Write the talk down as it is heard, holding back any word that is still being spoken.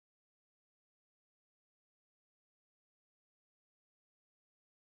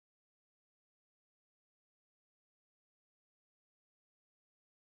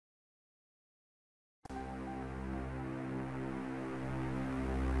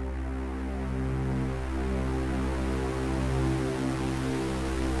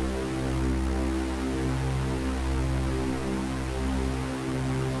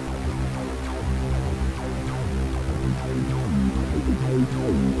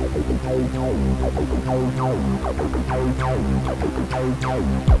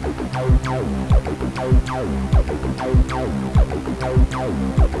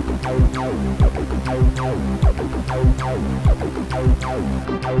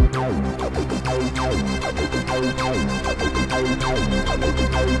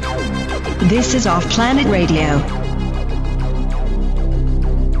This is OffPlanet Radio.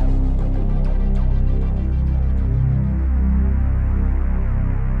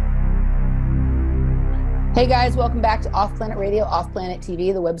 Hey guys, welcome back to OffPlanet Radio, OffPlanet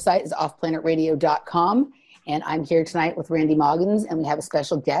TV. The website is offplanetradio.com. And I'm here tonight with Randy Maugans, and we have a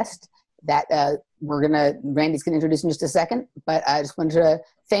special guest that Randy's going to introduce in just a second. But I just wanted to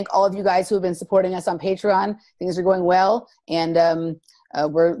thank all of you guys who have been supporting us on Patreon. Things are going well, and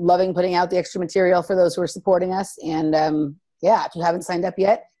we're loving putting out the extra material for those who are supporting us. And if you haven't signed up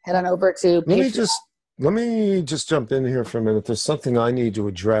yet, head on over to Patreon. Let me just jump in here for a minute. There's something I need to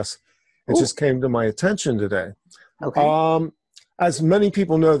address. It just came to my attention today. Okay. As many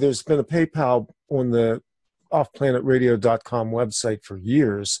people know, there's been a PayPal on the offplanetradio.com website for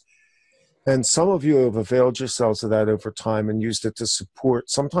years. And some of you have availed yourselves of that over time and used it to support,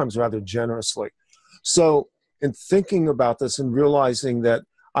 sometimes rather generously. So in thinking about this and realizing that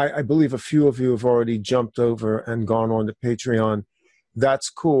I believe a few of you have already jumped over and gone on to Patreon, that's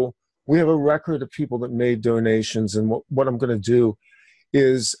cool. We have a record of people that made donations. And what I'm going to do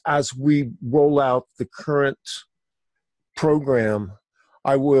is, as we roll out the current program,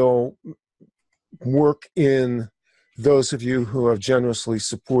 I will work in those of you who have generously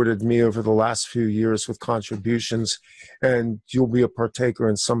supported me over the last few years with contributions, and you'll be a partaker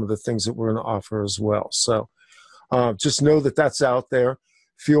in some of the things that we're going to offer as well. So just know that that's out there.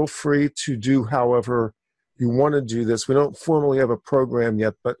 Feel free to do however you want to do this. We don't formally have a program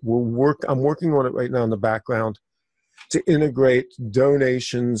yet, but I'm working on it right now in the background to integrate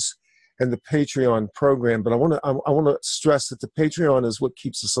donations and the Patreon program. But I want to stress that the Patreon is what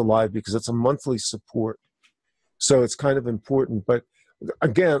keeps us alive, because it's a monthly support. So it's kind of important. But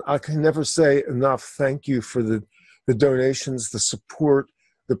again, I can never say enough thank you for the donations, the support,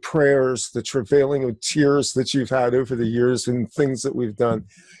 the prayers, the travailing of tears that you've had over the years and things that we've done.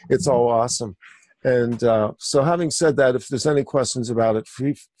 It's all awesome. And so having said that, if there's any questions about it,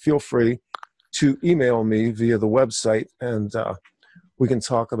 feel free to email me via the website, and we can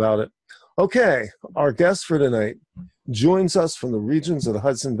talk about it. Okay, our guest for tonight joins us from the regions of the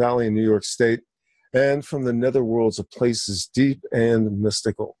Hudson Valley in New York State and from the netherworlds of places deep and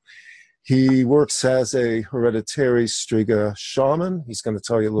mystical. He works as a hereditary Strega Shaman. He's going to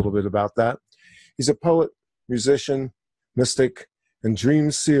tell you a little bit about that. He's a poet, musician, mystic, and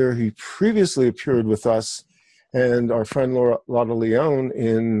dream seer. He previously appeared with us and our friend Lauda Leon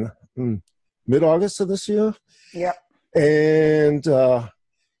in mid-August of this year. Yep. And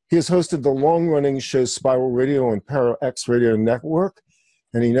he has hosted the long-running show Spiral Radio on ParaX Radio Network.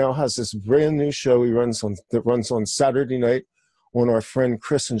 And he now has this brand new show that runs on Saturday night on our friend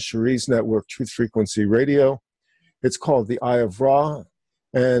Chris and Cherie's network, Truth Frequency Radio. It's called The Eye of Ra.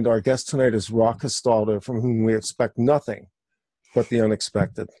 And our guest tonight is Ra Castaldo, from whom we expect nothing but the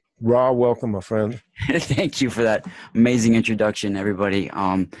unexpected. Ra, welcome, my friend. Thank you for that amazing introduction, everybody.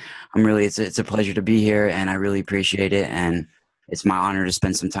 It's a pleasure to be here, and I really appreciate it. And it's my honor to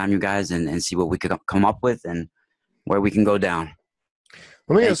spend some time, you guys, and see what we could come up with and where we can go down.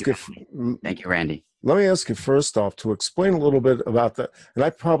 Thank you, Randy. Let me ask you first off to explain a little bit about that. And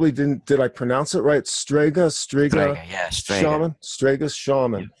I probably did I pronounce it right? Strega Shaman? Strega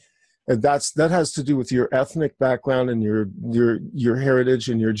Shaman. Yeah. And that has to do with your ethnic background and your heritage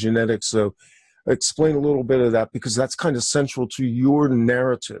and your genetics. So explain a little bit of that, because that's kind of central to your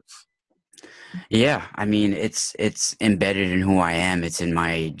narrative. Yeah, I mean, it's embedded in who I am. It's in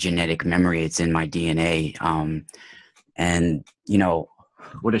my genetic memory. It's in my DNA. And, you know,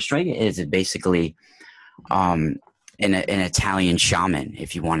 what a Strega is, it basically an Italian shaman,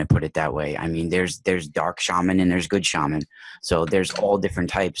 if you want to put it that way. I mean, there's dark shaman and there's good shaman. So there's all different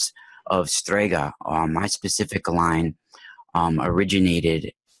types of Strega. My specific line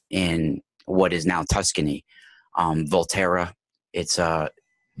originated in what is now Tuscany, Volterra. It's a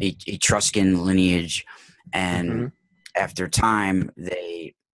Etruscan lineage, and after time,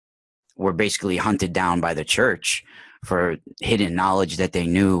 they were basically hunted down by the church for hidden knowledge that they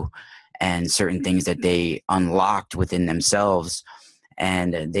knew and certain things that they unlocked within themselves,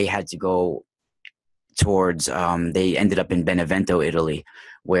 and they had to go towards they ended up in Benevento, Italy,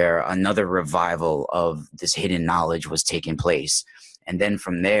 where another revival of this hidden knowledge was taking place. And then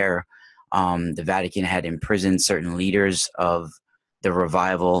from there, the Vatican had imprisoned certain leaders of the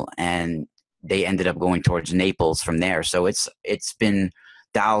revival, and they ended up going towards Naples from there. So it's been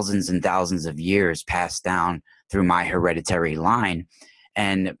thousands and thousands of years passed down through my hereditary line.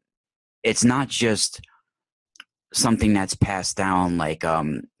 And it's not just something that's passed down like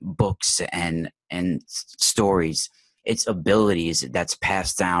books and stories. It's abilities that's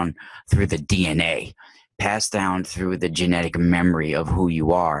passed down through the DNA, passed down through the genetic memory of who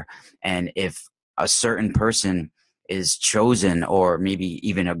you are. And if a certain person is chosen or maybe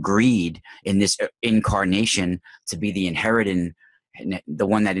even agreed in this incarnation to be the inheritant, the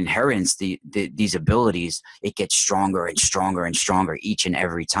one that inherits these abilities, it gets stronger and stronger and stronger each and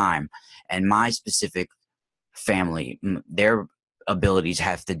every time. And my specific family, their abilities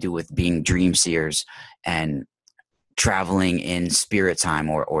have to do with being dream seers and traveling in spirit time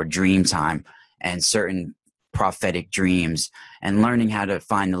or dream time and certain prophetic dreams, and learning how to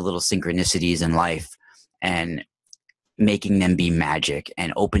find the little synchronicities in life and making them be magic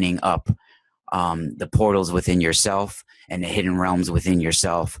and opening up the portals within yourself and the hidden realms within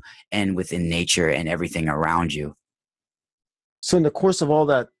yourself and within nature and everything around you. So in the course of all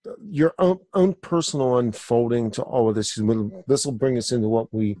that, your own personal unfolding to all of this will bring us into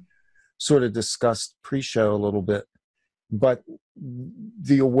what we sort of discussed pre-show a little bit. But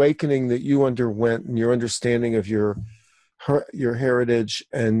the awakening that you underwent and your understanding of your heritage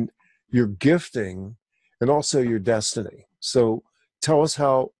and your gifting and also your destiny. So tell us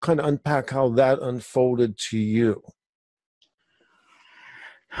unpack how that unfolded to you.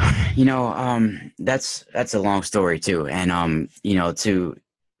 That's a long story too. And,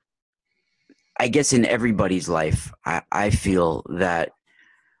 I guess in everybody's life, I feel that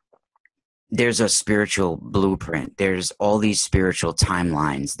there's a spiritual blueprint. There's all these spiritual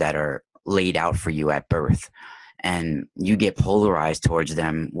timelines that are laid out for you at birth, and you get polarized towards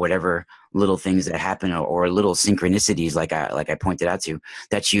them, whatever little things that happen or little synchronicities, like I pointed out to you,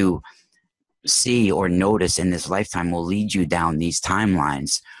 that you see or notice in this lifetime will lead you down these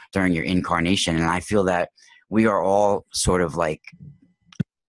timelines during your incarnation. And I feel that we are all sort of like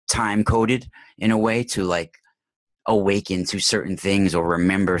time coded in a way to like awaken to certain things or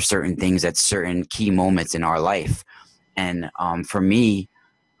remember certain things at certain key moments in our life. And for me,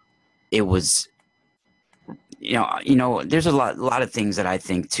 it was, there's a lot of things that I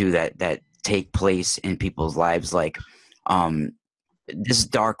think too that take place in people's lives, like this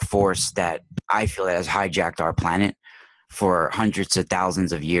dark force that I feel that has hijacked our planet for hundreds of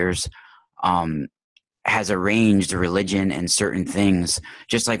thousands of years, has arranged religion and certain things.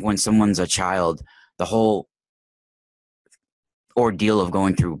 Just like when someone's a child, the whole ordeal of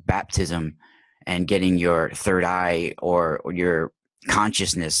going through baptism and getting your third eye or your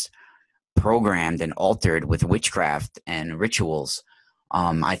consciousness programmed and altered with witchcraft and rituals.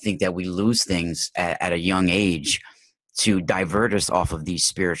 I think that we lose things at a young age to divert us off of these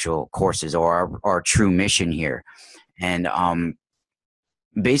spiritual courses or our true mission here. And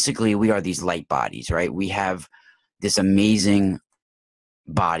basically, we are these light bodies, right? We have this amazing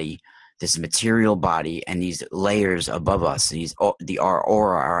body, this material body, and these layers above us, our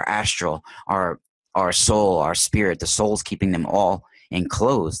aura, our astral, our soul, our spirit. The soul's keeping them all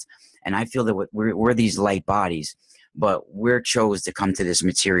enclosed. And I feel that we're these light bodies, but we're chose to come to this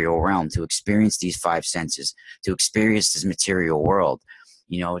material realm to experience these five senses, to experience this material world,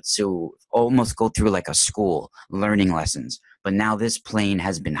 to almost go through like a school, learning lessons. But now this plane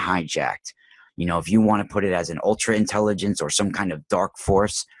has been hijacked. If you want to put it as an ultra intelligence or some kind of dark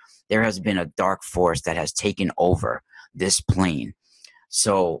force, there has been a dark force that has taken over this plane.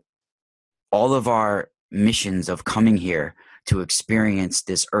 So all of our missions of coming here to experience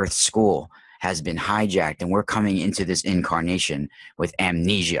this Earth school has been hijacked, and we're coming into this incarnation with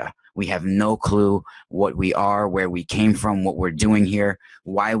amnesia. We have no clue what we are, where we came from, what we're doing here,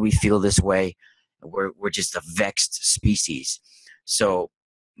 why we feel this way. We're just a vexed species. So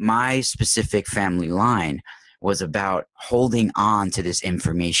my specific family line was about holding on to this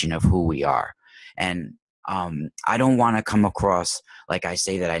information of who we are. And I don't want to come across like I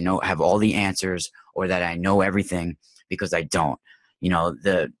say that I have all the answers or that I know everything, because I don't.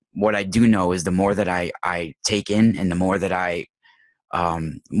 What I do know is the more that I take in and the more that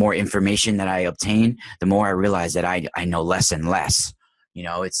more information that I obtain, the more I realize that I know less and less.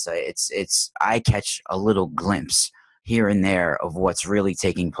 I catch a little glimpse here and there of what's really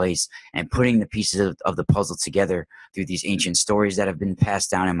taking place, and putting the pieces of the puzzle together through these ancient stories that have been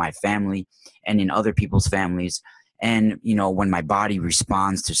passed down in my family and in other people's families. And, when my body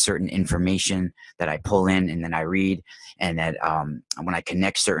responds to certain information that I pull in and then I read, and that when I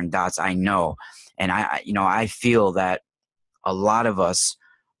connect certain dots, I know. And I feel that a lot of us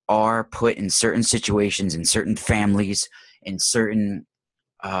are put in certain situations, in certain families, in certain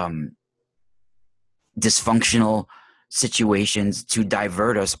dysfunctional situations to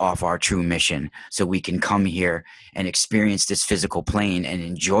divert us off our true mission, so we can come here and experience this physical plane and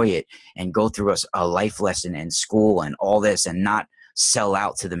enjoy it and go through a life lesson and school and all this, and not sell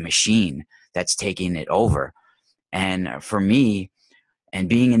out to the machine that's taking it over. And for me, and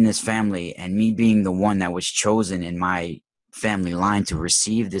being in this family, and me being the one that was chosen in my family line to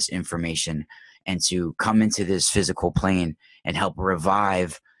receive this information and to come into this physical plane and help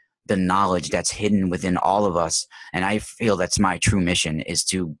revive the knowledge that's hidden within all of us. And I feel that's my true mission, is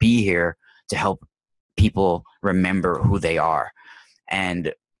to be here to help people remember who they are.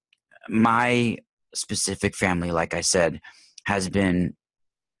 And my specific family, like I said, has been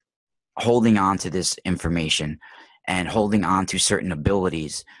holding on to this information and holding on to certain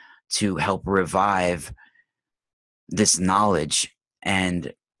abilities to help revive this knowledge.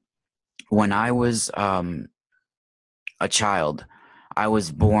 And when I was a child, I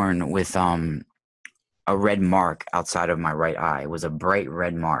was born with a red mark outside of my right eye. It was a bright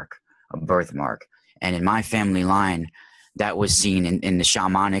red mark, a birthmark. And in my family line, that was seen in the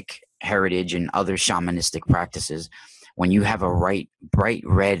shamanic heritage and other shamanistic practices. When you have a bright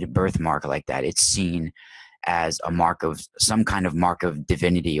red birthmark like that, it's seen as a mark of some kind of mark of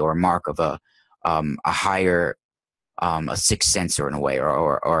divinity, or a mark of a higher, a sixth sense, or in a way,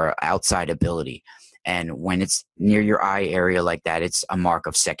 or outside ability. And when it's near your eye area like that, it's a mark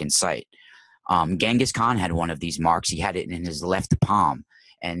of second sight. Genghis Khan had one of these marks. He had it in his left palm,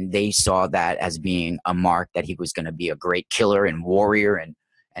 and they saw that as being a mark that he was going to be a great killer and warrior, and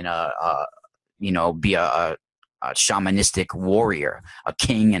be a shamanistic warrior, a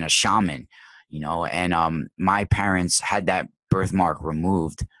king and a shaman, And my parents had that birthmark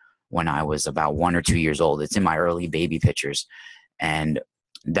removed when I was about 1 or 2 years old. It's in my early baby pictures, and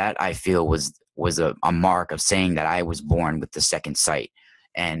that, I feel, was a mark of saying that I was born with the second sight.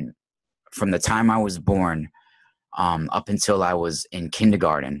 And from the time I was born up until I was in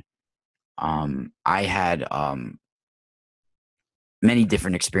kindergarten, I had many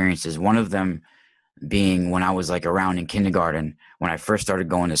different experiences. One of them being when I was like around in kindergarten, when I first started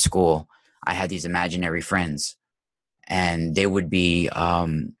going to school, I had these imaginary friends, and they would be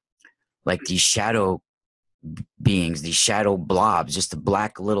like these shadow beings, these shadow blobs, just the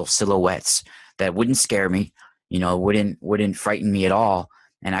black little silhouettes that wouldn't scare me, wouldn't frighten me at all.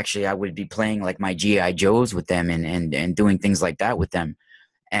 And actually, I would be playing like my G.I. Joes with them and doing things like that with them.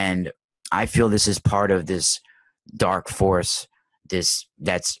 And I feel this is part of this dark force,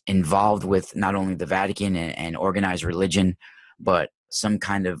 that's involved with not only the Vatican and organized religion, but some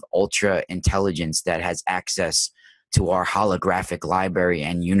kind of ultra intelligence that has access to our holographic library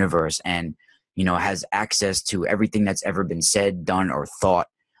and universe, and has access to everything that's ever been said, done, or thought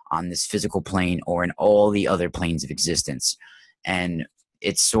on this physical plane or in all the other planes of existence. And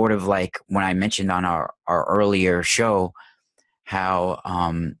it's sort of like when I mentioned on our earlier show how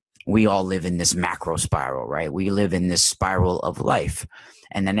we all live in this macro spiral, right? We live in this spiral of life.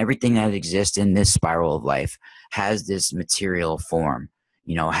 And then everything that exists in this spiral of life has this material form,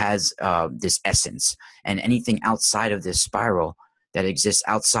 has this essence. And anything outside of this spiral that exists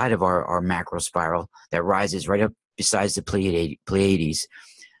outside of our macro spiral that rises right up besides the Pleiades,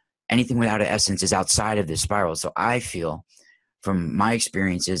 anything without an essence is outside of this spiral. So I feel, from my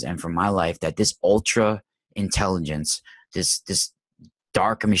experiences and from my life, that this ultra intelligence, this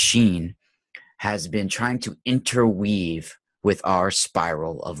dark machine, has been trying to interweave with our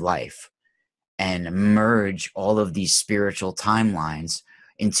spiral of life and merge all of these spiritual timelines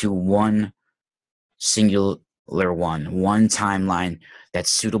into one singular one timeline that's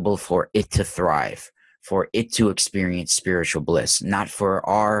suitable for it to thrive, for it to experience spiritual bliss, not for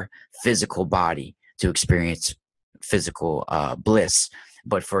our physical body to experience physical bliss,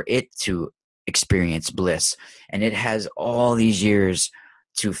 but for it to experience bliss. And it has all these years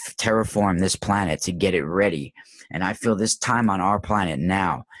to terraform this planet, to get it ready. And I feel this time on our planet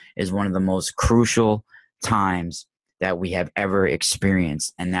now is one of the most crucial times that we have ever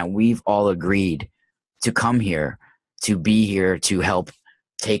experienced, and that we've all agreed to come here, to be here, to help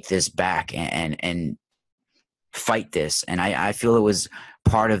take this back and fight this. And I feel it was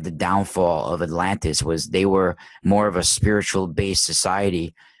part of the downfall of Atlantis, was they were more of a spiritual based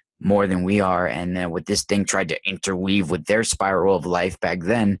society more than we are. And then what this thing tried to interweave with their spiral of life back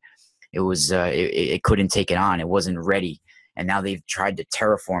then, it was it couldn't take it on. It wasn't ready. And now they've tried to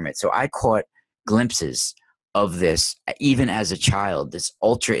terraform it. So I caught glimpses of this even as a child, this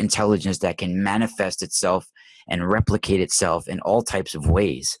ultra intelligence that can manifest itself and replicate itself in all types of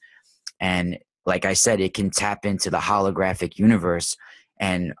ways. And like I said, it can tap into the holographic universe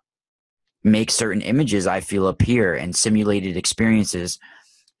and make certain images, I feel, appear, and simulated experiences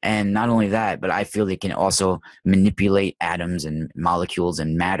And not only that, but I feel they can also manipulate atoms and molecules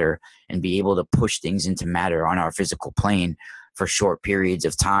and matter and be able to push things into matter on our physical plane for short periods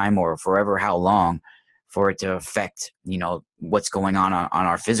of time or forever how long for it to affect, what's going on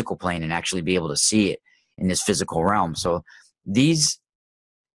our physical plane and actually be able to see it in this physical realm. So these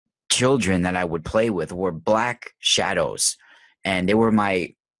children that I would play with were black shadows, and they were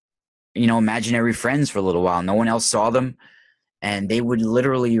my, imaginary friends for a little while. No one else saw them. And they would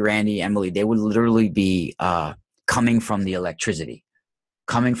literally, Randy, Emily, they would literally be coming from the electricity,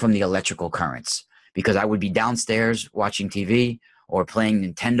 coming from the electrical currents, because I would be downstairs watching TV or playing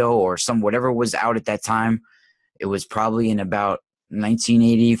Nintendo or whatever was out at that time. It was probably in about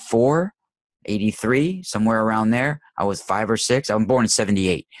 1984, 83, somewhere around there. I was 5 or 6. I was born in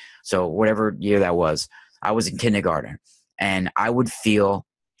 78. So whatever year that was, I was in kindergarten, and I would feel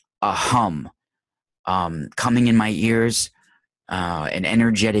a hum coming in my ears. An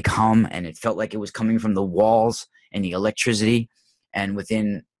energetic hum, and it felt like it was coming from the walls and the electricity. And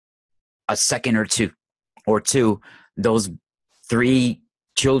within a second or two, those 3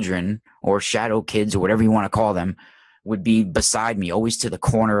 children or shadow kids or whatever you want to call them would be beside me, always to the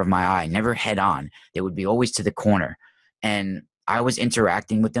corner of my eye, never head on. They would be always to the corner. And I was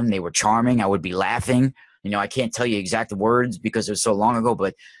interacting with them. They were charming. I would be laughing. I can't tell you exact words because it was so long ago,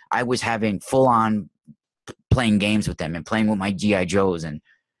 but I was having full on playing games with them and playing with my G.I. Joes. And,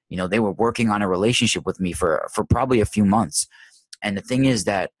 they were working on a relationship with me for probably a few months. And the thing is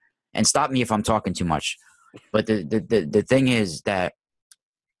that, and stop me if I'm talking too much, but the thing is that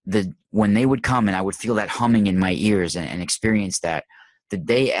when they would come and I would feel that humming in my ears and experience that, the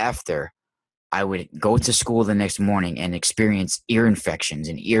day after I would go to school the next morning and experience ear infections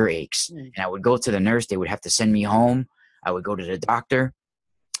and ear aches. And I would go to the nurse. They would have to send me home. I would go to the doctor.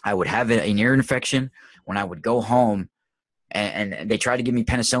 I would have an ear infection. When I would go home and they tried to give me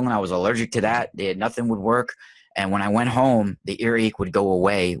penicillin, I was allergic to that. Nothing would work. And when I went home, the earache would go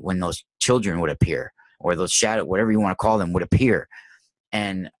away when those children would appear, or those shadow, whatever you want to call them, would appear.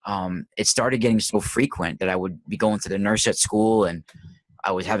 And it started getting so frequent that I would be going to the nurse at school, and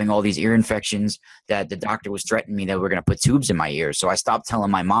I was having all these ear infections that the doctor was threatening me that we're going to put tubes in my ears. So I stopped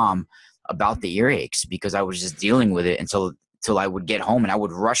telling my mom about the earaches because I was just dealing with it until I would get home, and I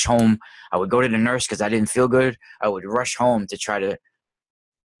would rush home. I would go to the nurse because I didn't feel good. I would rush home to try to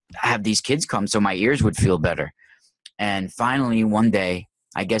have these kids come so my ears would feel better. And finally, one day,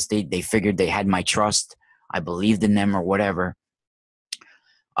 I guess they figured they had my trust. I believed in them or whatever.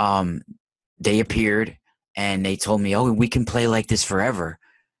 They appeared and they told me, "Oh, we can play like this forever.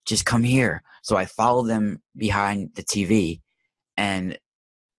 Just come here." So I followed them behind the TV, and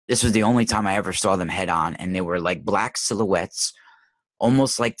this was the only time I ever saw them head on. And they were like black silhouettes,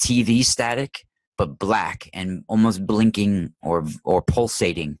 almost like TV static, but black and almost blinking or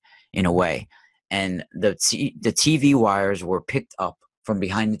pulsating in a way. And the TV wires were picked up from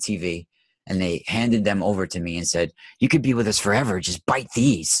behind the TV, and they handed them over to me and said, "You could be with us forever. Just bite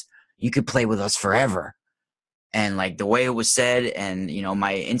these. You could play with us forever." And like the way it was said, and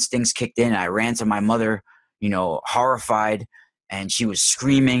my instincts kicked in. I ran to my mother, horrified, and she was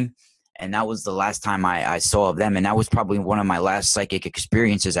screaming. And that was the last time I saw of them. And that was probably one of my last psychic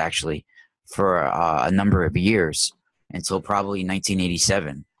experiences, actually, for a number of years, until probably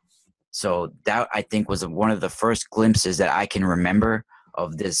 1987. So that, I think, was one of the first glimpses that I can remember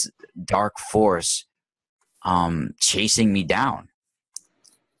of this dark force chasing me down.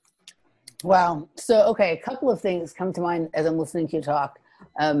 Wow. So, okay, a couple of things come to mind as I'm listening to you talk.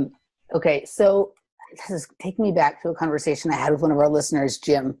 Okay, so this is taking me back to a conversation I had with one of our listeners,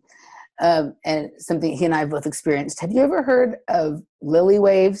 Jim, and something he and I have both experienced. Have you ever heard of lily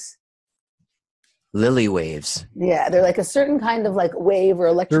waves? Lily waves. Yeah, they're like a certain kind of like wave or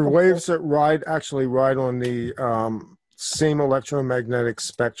electrical. They're waves that ride on the same electromagnetic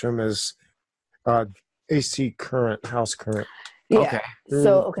spectrum as AC current, house current. Yeah.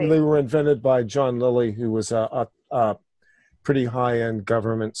 Okay. They were invented by John Lilly, who was a pretty high-end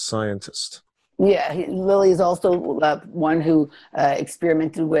government scientist. Yeah, Lilly is also one who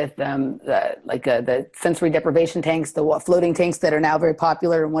experimented with the sensory deprivation tanks, the floating tanks that are now very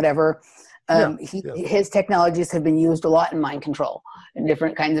popular and whatever. His technologies have been used a lot in mind control and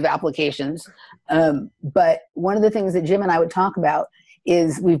different kinds of applications. But one of the things that Jim and I would talk about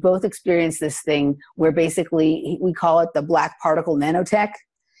is we've both experienced this thing where basically we call it the black particle nanotech.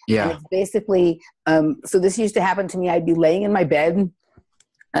 Yeah. And it's basically, so this used to happen to me. I'd be laying in my bed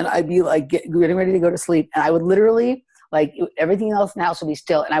and I'd be like getting ready to go to sleep. And I would literally, like, everything else in the house would be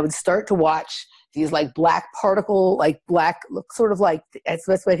still. And I would start to watch these like black particle, like black, sort of like, that's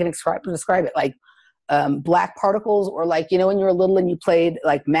the best way I can describe it, like black particles, or like, you know, when you were little and you played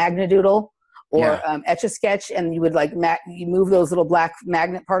like Magnadoodle or Etch-a-Sketch, and you would like you move those little black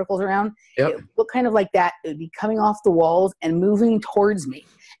magnet particles around. Yep. It looked kind of like that. It would be coming off the walls and moving towards me,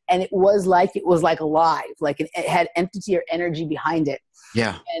 and it was like alive, like it had entity or energy behind it.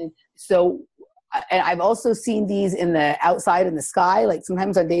 Yeah. And so, and I've also seen these in the outside in the sky, like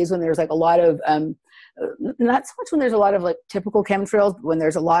sometimes on days when there's like a lot of not so much when there's a lot of like typical chemtrails, but when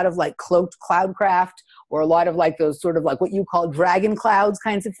there's a lot of like cloaked cloud craft, or a lot of like those sort of like what you call dragon clouds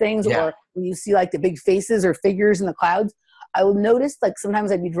kinds of things, or when you see like the big faces or figures in the clouds. I will notice like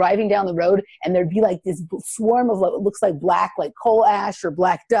sometimes I'd be driving down the road and there'd be like this swarm of what looks like black, like coal ash or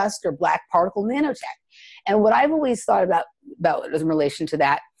black dust or black particle nanotech. And what I've always thought about in relation to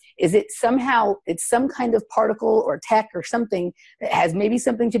that is it's some kind of particle or tech or something that has maybe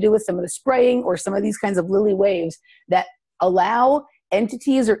something to do with some of the spraying or some of these kinds of lily waves that allow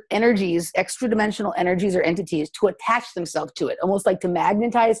entities or energies, extra dimensional energies or entities, to attach themselves to it, almost like to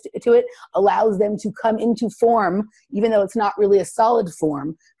magnetize to it, allows them to come into form, even though it's not really a solid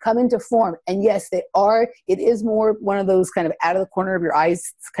form, come into form. And yes, it is more one of those kind of out of the corner of your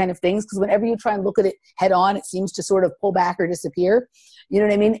eyes kind of things, because whenever you try and look at it head on, it seems to sort of pull back or disappear. You know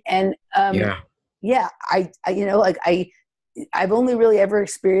what I mean? And I've only really ever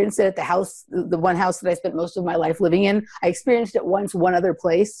experienced it at the house, the one house that I spent most of my life living in. I experienced it once, one other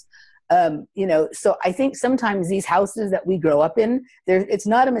place. So I think sometimes these houses that we grow up in, it's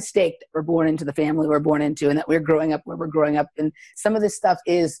not a mistake that we're born into the family we're born into and that we're growing up where we're growing up. And some of this stuff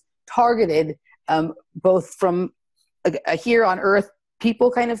is targeted, both from a here on earth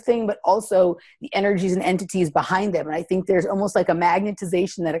people kind of thing, but also the energies and entities behind them. And I think there's almost like a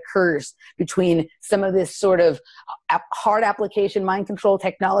magnetization that occurs between some of this sort of hard application mind control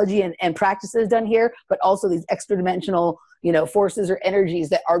technology and practices done here, but also these extra dimensional, forces or energies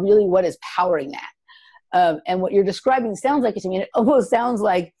that are really what is powering that. And what you're describing sounds like it to me. And it almost sounds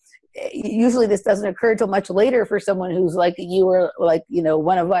like usually this doesn't occur till much later for someone who's like you or like,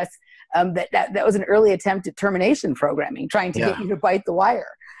 one of us. That was an early attempt at termination programming, trying to get you to bite the wire.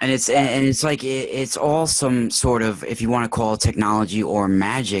 And it's like it's all some sort of, if you want to call it technology or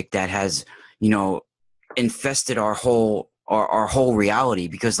magic, that has infested our whole reality.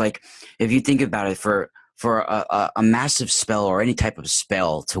 Because like if you think about it, for a massive spell or any type of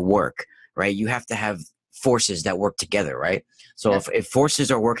spell to work, right, you have to have forces that work together, right? So if forces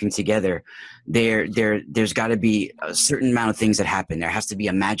are working together, there's got to be a certain amount of things that happen. There has to be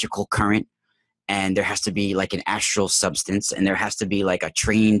a magical current, and there has to be like an astral substance, and there has to be like a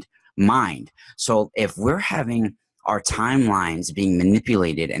trained mind. So if we're having our timelines being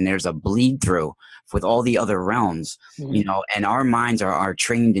manipulated and there's a bleed through with all the other realms, and our minds are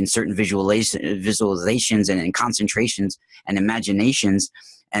trained in certain visualizations and concentrations and imaginations,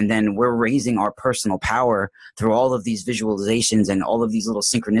 and then we're raising our personal power through all of these visualizations and all of these little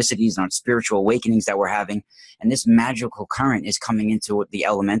synchronicities and our spiritual awakenings that we're having. And this magical current is coming into the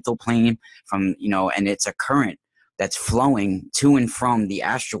elemental plane from, and it's a current that's flowing to and from the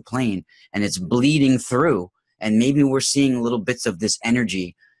astral plane, and it's bleeding through. And maybe we're seeing little bits of this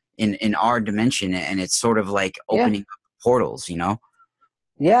energy in our dimension, and it's sort of like opening up portals,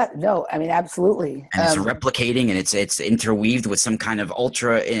 Yeah, no, I mean, absolutely. And it's replicating, and it's interweaved with some kind of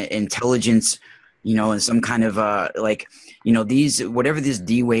ultra intelligence, and some kind of these, whatever these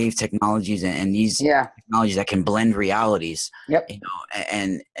D-wave technologies and these technologies that can blend realities. Yep.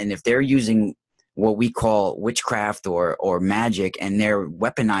 And if they're using what we call witchcraft or magic, and they're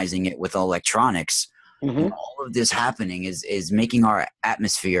weaponizing it with electronics, all of this happening is making our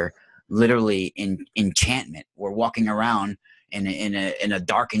atmosphere literally enchantment. We're walking around in a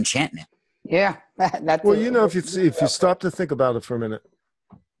dark enchantment. Yeah. If you stop to think about it for a minute,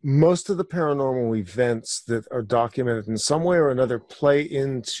 most of the paranormal events that are documented in some way or another play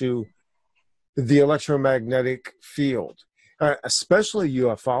into the electromagnetic field, especially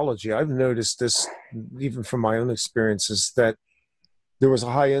ufology. I've noticed this even from my own experiences, that there was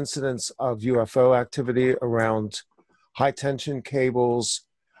a high incidence of UFO activity around high tension cables,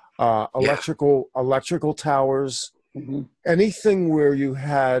 electrical towers, anything where you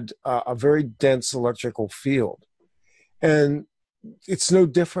had a very dense electrical field. And it's no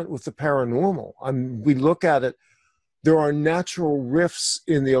different with the paranormal. We look at it, there are natural rifts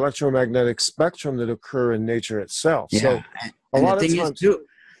in the electromagnetic spectrum that occur in nature itself. Yeah. So and the thing is too,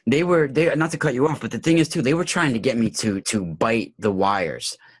 they were not to cut you off, but the thing is too, they were trying to get me to bite the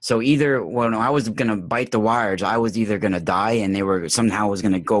wires. So either when I was going to bite the wires, I was either going to die and they were somehow was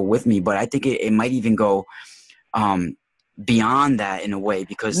going to go with me. But I think it might even go beyond that in a way,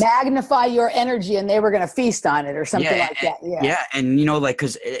 because magnify your energy and they were going to feast on it or something like that. Yeah. And you know, like,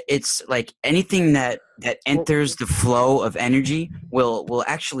 cause it's like anything that enters the flow of energy will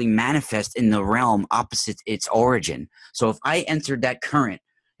actually manifest in the realm opposite its origin. So if I entered that current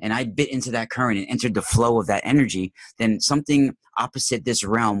and I bit into that current and entered the flow of that energy, then something opposite this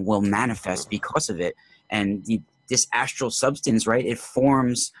realm will manifest because of it. And this astral substance, right, it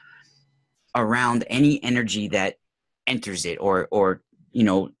forms around any energy that enters it or you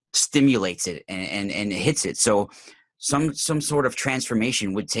know, stimulates it and it hits it. So some sort of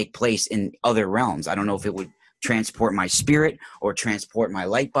transformation would take place in other realms. I don't know if it would transport my spirit or transport my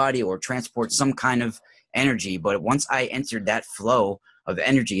light body or transport some kind of energy, but once I entered that flow of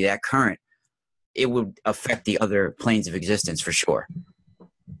energy, that current, it would affect the other planes of existence for sure.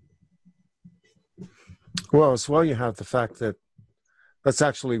 Well, as well, you have the fact that that's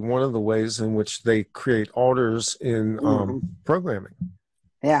actually one of the ways in which they create alters in programming.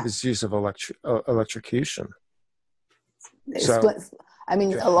 Yeah, is use of electrocution. I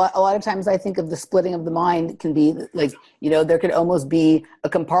mean, a lot of times I think of the splitting of the mind can be like, you know, there could almost be a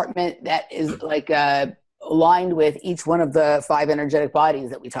compartment that is like aligned with each one of the 5 energetic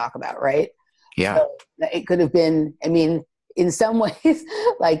bodies that we talk about, right? Yeah. So it could have been, I mean, in some ways,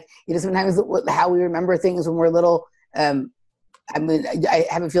 like, you know, sometimes how we remember things when we're little, I mean, I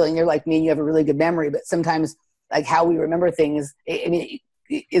have a feeling you're like me and you have a really good memory, but sometimes like how we remember things, I mean,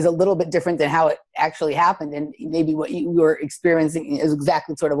 is a little bit different than how it actually happened. And maybe what you were experiencing is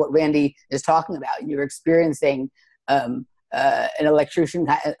exactly sort of what Randy is talking about. You're experiencing an electrocution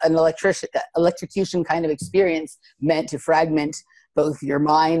kind of experience meant to fragment both your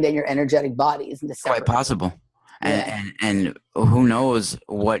mind and your energetic bodies into separate. Quite possible. And who knows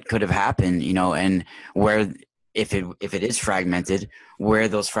what could have happened, you know, and where, if it is fragmented, where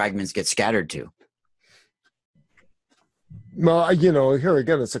those fragments get scattered to. Well, you know, here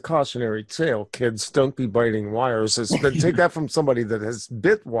again, it's a cautionary tale. Kids, don't be biting wires. Take that from somebody that has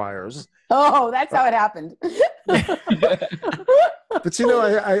bit wires. Oh, that's how it happened. But, you know,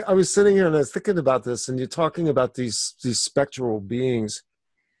 I was sitting here and I was thinking about this, and you're talking about these spectral beings.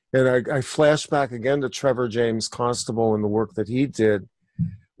 And I flash back again to Trevor James Constable and the work that he did,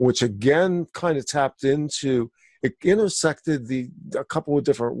 which again kind of tapped into, it intersected a couple of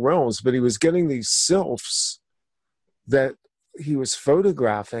different realms, but he was getting these sylphs that he was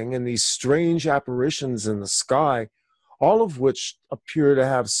photographing and these strange apparitions in the sky, all of which appear to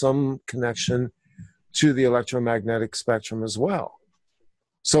have some connection to the electromagnetic spectrum as well.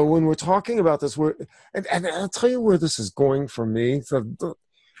 So when we're talking about this, and I'll tell you where this is going for me.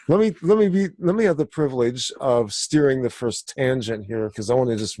 Let me have the privilege of steering the first tangent here, because I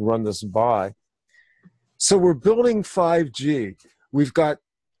want to just run this by. So we're building 5G. We've got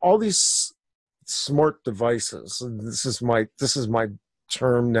all these smart devices. And this is my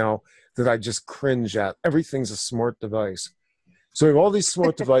term now that I just cringe at. Everything's a smart device. So we have all these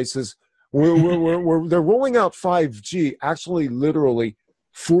smart devices. They're rolling out 5G actually literally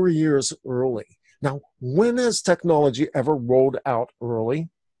 4 years early. Now, when has technology ever rolled out early?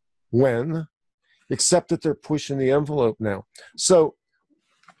 When? Except that they're pushing the envelope now. So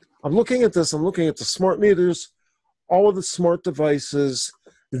I'm looking at this. I'm looking at the smart meters, all of the smart devices,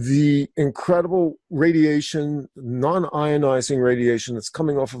 the incredible radiation, non-ionizing radiation that's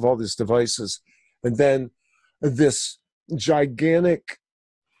coming off of all these devices, and then this gigantic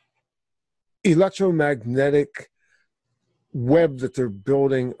electromagnetic web that they're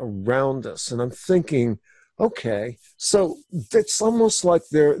building around us. And I'm thinking, okay, so it's almost like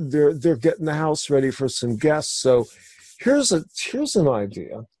they're getting the house ready for some guests. So here's an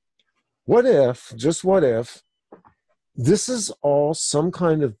idea. What if, just what if, this is all some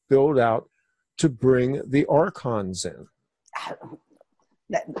kind of build out to bring the archons in?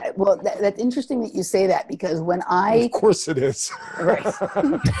 That's interesting that you say that, because when Of course it is. Right.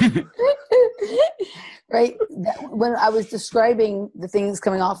 Right. When I was describing the things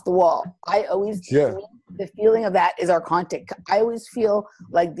coming off the wall, I always, the feeling of that is archontic. I always feel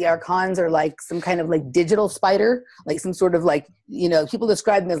like the archons are like some kind of like digital spider, like some sort of like, you know, people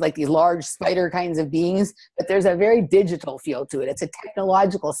describe them as like these large spider kinds of beings, but there's a very digital feel to it. It's a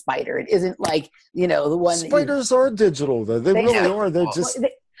technological spider. It isn't like, you know, the one. Spiders are digital, though. They really are. They're just.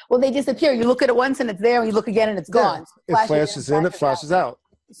 Well, they disappear. You look at it once and it's there, and you look again and it's gone. It flashes in, it flashes out.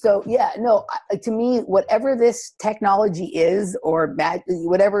 So, yeah, no, to me, whatever this technology is, or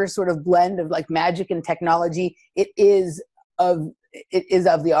whatever sort of blend of like magic and technology, it is of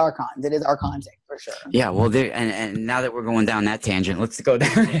the archons. It is archontic for sure. Yeah, well, and now that we're going down that tangent, let's go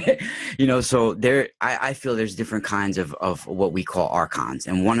down. You know, so I feel there's different kinds of what we call archons,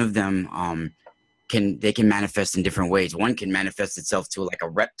 and one of them they can manifest in different ways. One can manifest itself to like a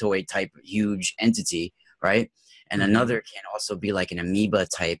reptoid type huge entity, right? And another can also be like an amoeba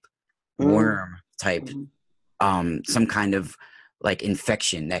type, worm type, some kind of like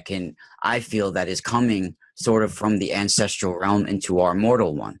infection that can, I feel that is coming sort of from the ancestral realm into our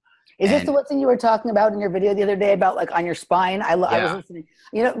mortal one. Is this the one thing you were talking about in your video the other day about like on your spine? I was listening.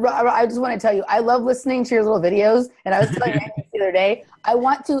 You know, I just want to tell you, I love listening to your little videos. And I was telling Andy the other day, I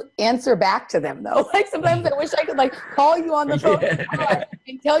want to answer back to them though. Like sometimes I wish I could like call you on the phone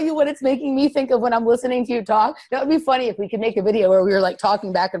and tell you what it's making me think of when I'm listening to you talk. That would be funny if we could make a video where we were like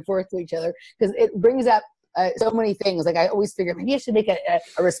talking back and forth to each other, because it brings up so many things. Like I always figure maybe I should make a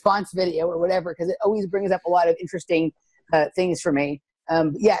response video or whatever, because it always brings up a lot of interesting things for me.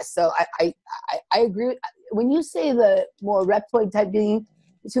 Yes, so I agree with, when you say the more reptoid type being,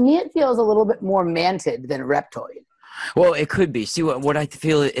 to me it feels a little bit more mantid than reptoid. Well, it could be. See, what I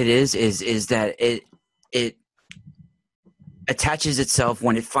feel it is that it attaches itself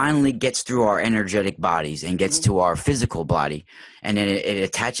when it finally gets through our energetic bodies and gets to our physical body, and then it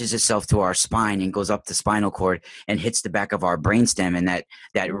attaches itself to our spine and goes up the spinal cord and hits the back of our brainstem, and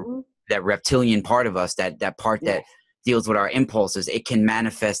that reptilian part of us, that part that deals with our impulses, it can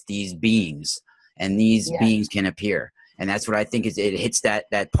manifest these beings, and these beings can appear. And that's what I think is, it hits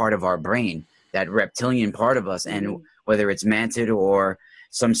that part of our brain, that reptilian part of us. And whether it's mantid or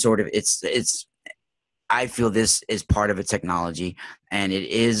some sort of, I feel this is part of a technology, and it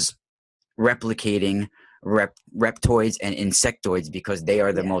is replicating reptoids and insectoids, because they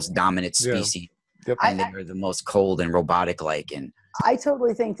are the most dominant species. And they are the most cold and robotic like. And I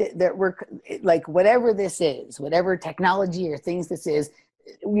totally think that we're like, whatever this is, whatever technology or things this is,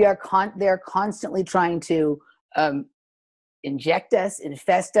 they're constantly trying to inject us,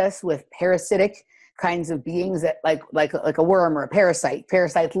 infest us with parasitic kinds of beings that like a worm or a parasite.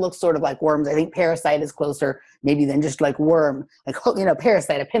 Parasite looks sort of like worms. I think parasite is closer maybe than just like worm, like, you know,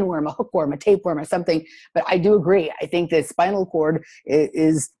 parasite, a pinworm, a hookworm, a tapeworm or something. But I do agree. I think the spinal cord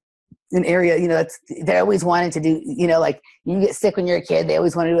is an area, you know, they always wanted to do, you know, like you get sick when you're a kid, they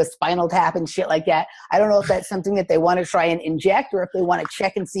always want to do a spinal tap and shit like that. I don't know if that's something that they want to try and inject, or if they want to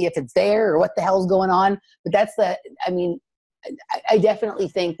check and see if it's there or what the hell's going on. But that's I definitely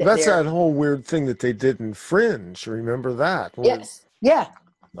think that's that whole weird thing that they did in Fringe. Remember that? Yes. Yeah.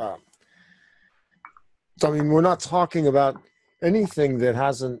 So, I mean, we're not talking about anything that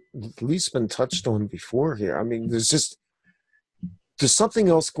hasn't at least been touched on before here. I mean, there's something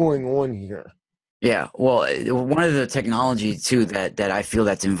else going on here. Yeah, well, one of the technology too that I feel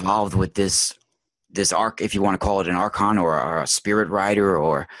that's involved with this arc, if you want to call it an archon or a spirit rider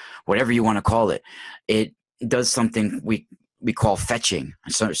or whatever you want to call it, it does something we call fetching.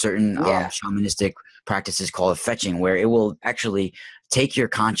 Certain shamanistic practices call it fetching, where it will actually take your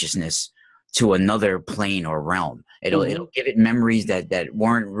consciousness to another plane or realm. It'll give it memories that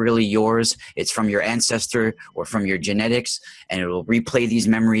weren't really yours. It's from your ancestor or from your genetics, and it'll replay these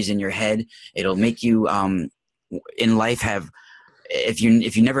memories in your head. It'll make you in life have, if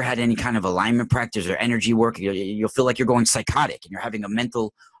you never had any kind of alignment practice or energy work, you'll feel like you're going psychotic and you're having a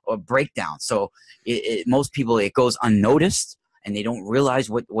mental breakdown. So most people, it goes unnoticed and they don't realize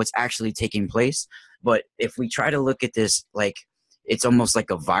what's actually taking place. But if we try to look at this like it's almost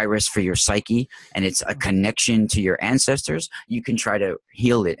like a virus for your psyche, and it's a connection to your ancestors, you can try to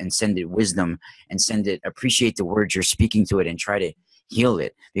heal it and send it wisdom and appreciate the words you're speaking to it and try to heal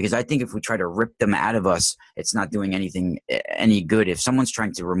it. Because I think if we try to rip them out of us, it's not doing any good. If someone's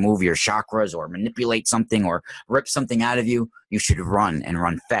trying to remove your chakras or manipulate something or rip something out of you, you should run and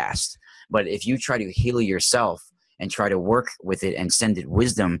run fast. But if you try to heal yourself and try to work with it and send it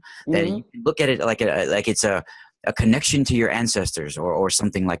wisdom, then you can look at it like it's a connection to your ancestors or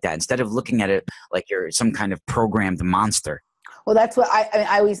something like that, instead of looking at it like you're some kind of programmed monster. Well, that's what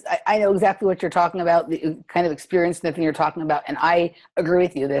I know exactly what you're talking about, the kind of experience the thing you're talking about. And I agree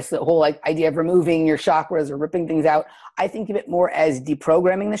with you. The whole idea of removing your chakras or ripping things out, I think of it more as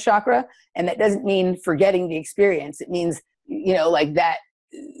deprogramming the chakra. And that doesn't mean forgetting the experience. It means, like that,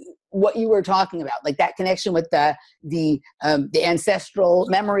 what you were talking about, like that connection with the ancestral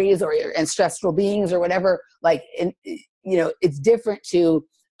memories or your ancestral beings or whatever, it's different to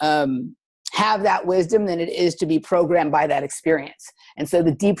have that wisdom than it is to be programmed by that experience. And so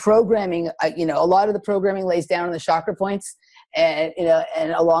the deprogramming, a lot of the programming lays down in the chakra points and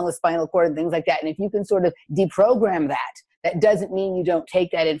along the spinal cord and things like that. And if you can sort of deprogram that doesn't mean you don't take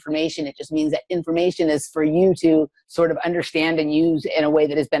that information. It just means that information is for you to sort of understand and use in a way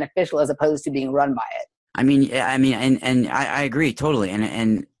that is beneficial as opposed to being run by it. I mean, and I agree totally.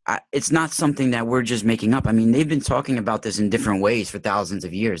 And it's not something that we're just making up. I mean, they've been talking about this in different ways for thousands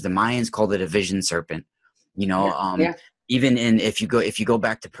of years. The Mayans called it a vision serpent. You know, even if you go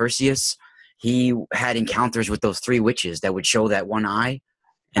back to Perseus, he had encounters with those three witches that would show that one eye,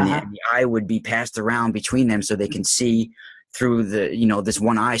 and the eye would be passed around between them so they can see through the, you know, this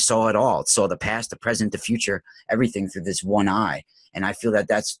one eye saw it all, saw the past, the present, the future, everything through this one eye. And I feel that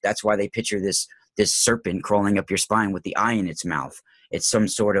that's why they picture this serpent crawling up your spine with the eye in its mouth. It's some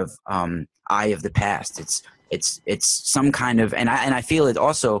sort of eye of the past. It's some kind of, and I feel it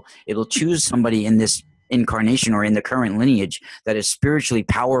also, it'll choose somebody in this incarnation or in the current lineage that is spiritually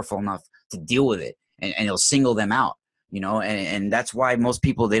powerful enough to deal with it, and it'll single them out. You know, and that's why most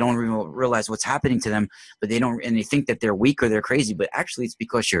people, they don't realize what's happening to them, but they think that they're weak or they're crazy, but actually it's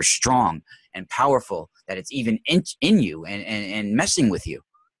because you're strong and powerful, that it's even in you and messing with you.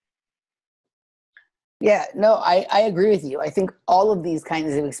 Yeah, no, I agree with you. I think all of these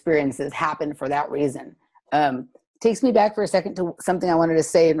kinds of experiences happen for that reason. Takes me back for a second to something I wanted to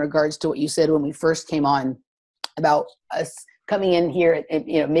say in regards to what you said when we first came on about us coming in here and,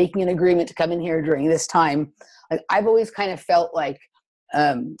 you know, making an agreement to come in here during this time. Like, I've always kind of felt like,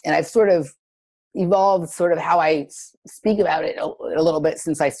 and I've sort of evolved sort of how I speak about it a little bit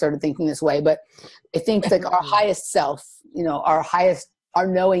since I started thinking this way. But I think like our highest self, you know, our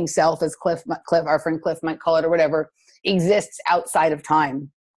knowing self, as our friend Cliff might call it or whatever, exists outside of time.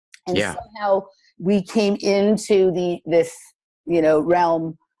 And somehow we came into this, you know,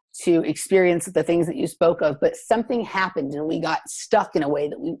 realm to experience the things that you spoke of, but something happened and we got stuck in a way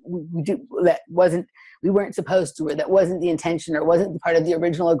that we weren't supposed to, or that wasn't the intention, or wasn't part of the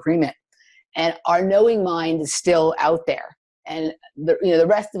original agreement. And our knowing mind is still out there. And the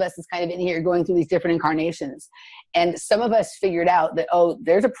rest of us is kind of in here going through these different incarnations. And some of us figured out that, oh,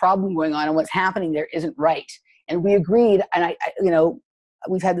 there's a problem going on and what's happening there isn't right. And we agreed. And I you know,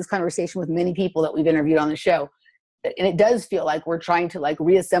 we've had this conversation with many people that we've interviewed on the show. And it does feel like we're trying to like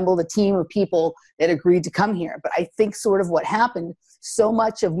reassemble the team of people that agreed to come here. But I think sort of what happened, so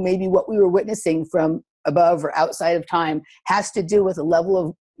much of maybe what we were witnessing from above or outside of time has to do with a level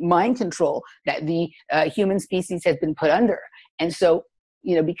of mind control that the human species has been put under. And so,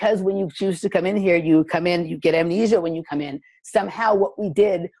 you know, because when you choose to come in here, you come in, you get amnesia when you come in. Somehow what we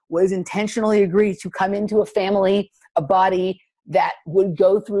did was intentionally agree to come into a family, a body that would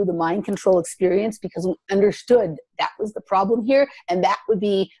go through the mind control experience, because we understood that was the problem here, and that would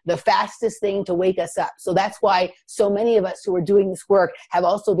be the fastest thing to wake us up. So that's why so many of us who are doing this work have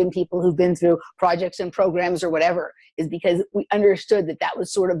also been people who've been through projects and programs or whatever, is because we understood that that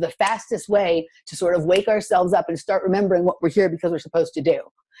was sort of the fastest way to sort of wake ourselves up and start remembering what we're here because we're supposed to do.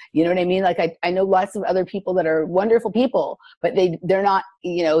 You know what I mean? Like I know lots of other people that are wonderful people, but they're not,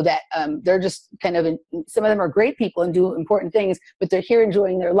 you know, that they're just kind of, some of them are great people and do important things, but they're here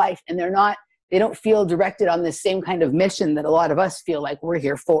enjoying their life, and they don't feel directed on the same kind of mission that a lot of us feel like we're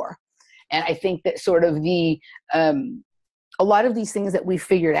here for. And I think that sort of a lot of these things that we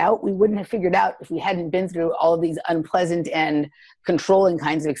figured out, we wouldn't have figured out if we hadn't been through all of these unpleasant and controlling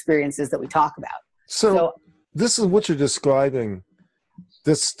kinds of experiences that we talk about. So this is what you're describing.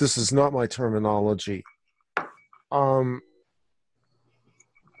 This is not my terminology.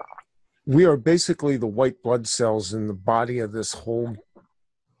 We are basically the white blood cells in the body of this whole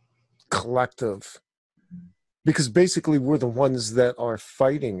collective, because basically we're the ones that are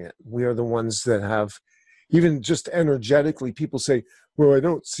fighting it. We are the ones that have, even just energetically, people say, well, I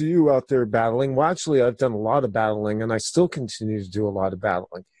don't see you out there battling. Well, actually, I've done a lot of battling, and I still continue to do a lot of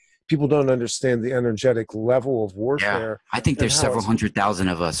battling. People don't understand the energetic level of warfare. Yeah, I think there's several 100,000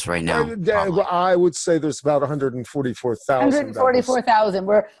 of us right now. I would say there's about 144,000. 144,000.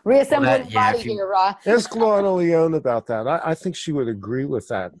 We're reassembling the body here, Ra. Ask Lauda Leon about that. I think she would agree with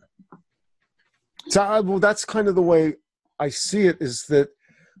that. So that's kind of the way I see it, is that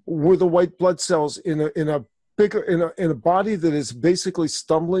we're the white blood cells in a body that is basically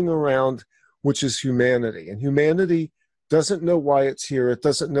stumbling around, which is humanity. And humanity doesn't know why it's here. It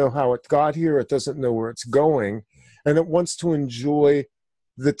doesn't know how it got here. It doesn't know where it's going. And it wants to enjoy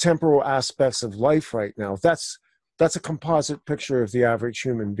the temporal aspects of life right now. That's a composite picture of the average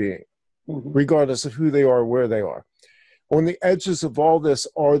human being, regardless of who they are, where they are. On the edges of all this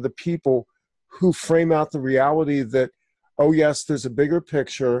are the people who frame out the reality that, oh yes, there's a bigger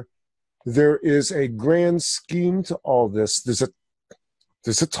picture. There is a grand scheme to all this. There's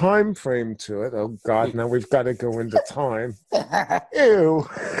a time frame to it. Oh God, now we've got to go into time. Ew.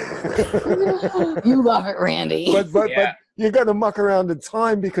 You love it, Randy. But you got to muck around in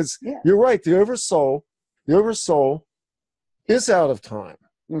time, because you're right. The oversoul is out of time.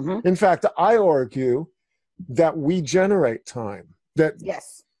 In fact, I argue that we generate time. That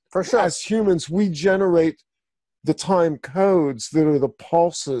For sure. As humans, we generate the time codes that are the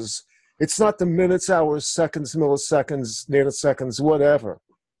pulses. It's not the minutes, hours, seconds, milliseconds, nanoseconds, whatever.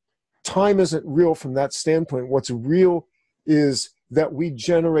 Time isn't real from that standpoint. What's real is that we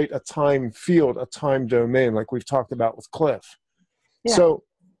generate a time field, a time domain, like we've talked about with Cliff. Yeah. So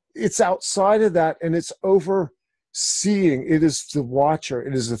it's outside of that, and it's overseeing. It is the watcher.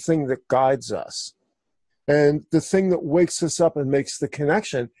 It is the thing that guides us. And the thing that wakes us up and makes the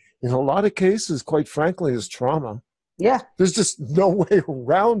connection, in a lot of cases, quite frankly, is trauma. Yeah. There's just no way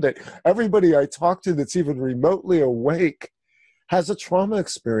around it. Everybody I talk to that's even remotely awake has a trauma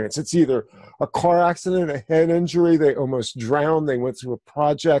experience. It's either a car accident, a head injury, they almost drowned, they went through a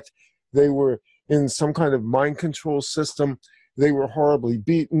project, they were in some kind of mind control system, they were horribly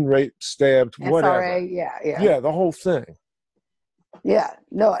beaten, raped, stabbed, whatever. SRA, yeah. Yeah, the whole thing. Yeah.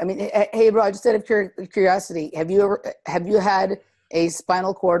 No, I mean, hey, bro, just out of curiosity, have you had a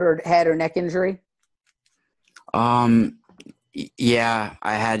spinal cord or head or neck injury? Yeah,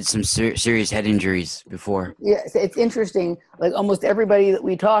 I had some serious head injuries before. Yeah, it's interesting. Like almost everybody that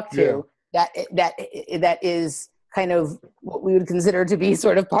we talk to, that is kind of what we would consider to be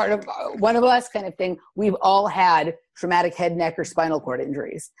sort of part of one of us kind of thing. We've all had traumatic head, neck, or spinal cord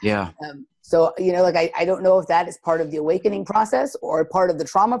injuries. Yeah. So, like, I don't know if that is part of the awakening process or part of the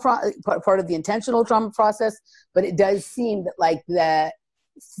trauma, part of the intentional trauma process, but it does seem that, like,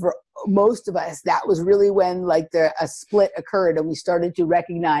 for most of us, that was really when, like, a split occurred and we started to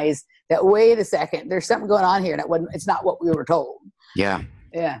recognize that, wait a second, there's something going on here, and it's not what we were told. Yeah.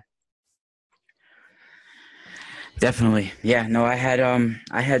 Yeah. Definitely. Yeah. No, I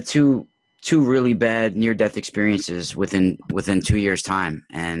had two really bad near-death experiences within 2 years' time,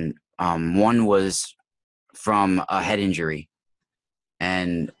 and one was from a head injury,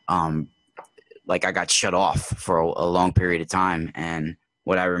 and like I got shut off for a long period of time, and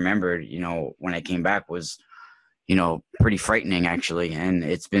what I remembered, when I came back was, pretty frightening actually, and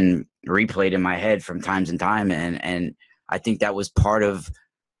it's been replayed in my head from times and time, and I think that was part of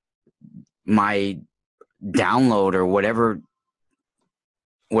my download or whatever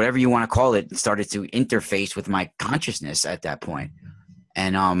you want to call it, started to interface with my consciousness at that point.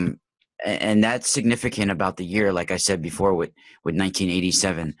 And that's significant about the year, like I said before, with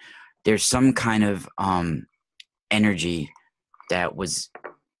 1987. There's some kind of energy that was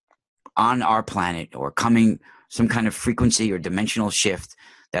on our planet or coming, some kind of frequency or dimensional shift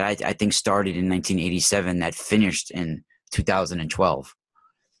that I think started in 1987 that finished in 2012.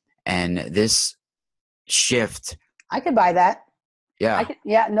 And this shift, I could buy that. Yeah.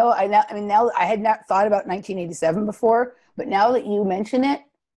 Now I had not thought about 1987 before, but now that you mention it,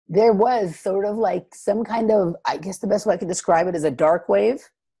 there was sort of like some kind of, I guess the best way I could describe it is a dark wave,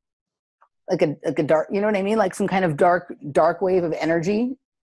 like a dark, you know what I mean? Like some kind of dark wave of energy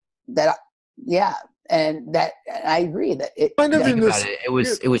that, and that I agree that it.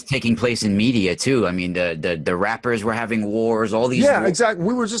 It was taking place in media too. I mean, the rappers were having wars. All these. Yeah, exactly.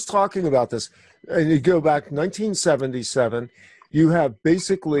 We were just talking about this, and you go back 1977. You have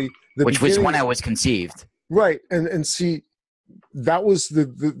basically which was when I was conceived. Right, and see, that was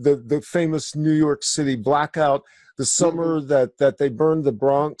the famous New York City blackout. The summer that they burned the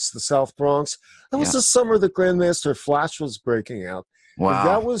Bronx, the South Bronx. That was the summer that Grandmaster Flash was breaking out. Wow. And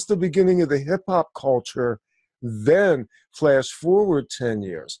that was the beginning of the hip-hop culture. Then flash forward 10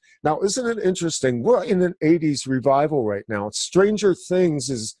 years. Now, isn't it interesting? We're in an 80s revival right now. Stranger Things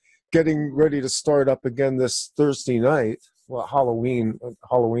is getting ready to start up again this Thursday night. Well, Halloween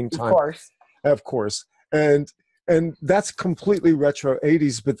time. Of course. And that's completely retro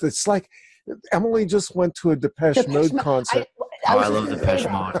 80s, but it's like Emily just went to a Depeche Mode concert. I love Depeche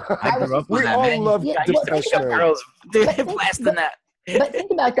Mode. I grew up on that. We all love Depeche Mode. Girls blasting that. But think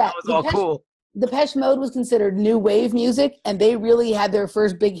about that. That was all cool. Depeche Mode was considered new wave music, and they really had their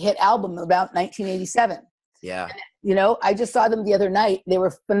first big hit album about 1987. Yeah. And, I just saw them the other night. They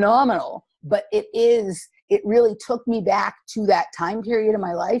were phenomenal, but it really took me back to that time period of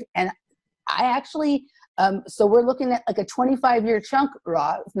my life. And I actually, so we're looking at like a 25-year chunk,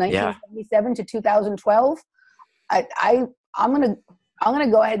 Ra, 1977 to 2012. I'm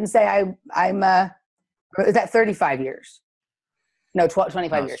gonna go ahead and say I'm is that 35 years? No,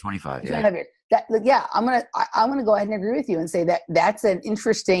 25 years. 25. 25 years. I'm gonna go ahead and agree with you and say that that's an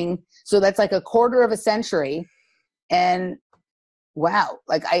interesting. So that's like a quarter of a century, and wow,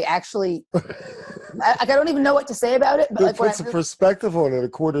 like I actually, I don't even know what to say about it. But it puts a perspective on it, a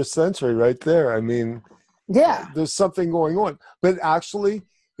quarter century right there. I mean, yeah, there's something going on. But actually,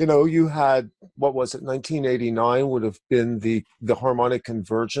 you had, what was it, 1989 would have been the harmonic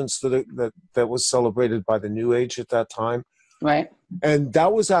convergence that was celebrated by the New Age at that time. Right. And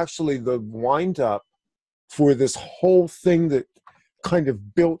that was actually the wind up for this whole thing that kind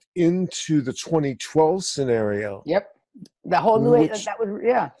of built into the 2012 scenario. Yep. The whole new age, that was,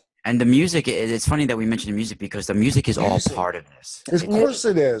 yeah. And the music, it's funny that we mentioned the music because the music is all part of this. Of course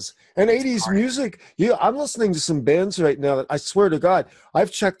it is. And 80s music, I'm listening to some bands right now that I swear to God,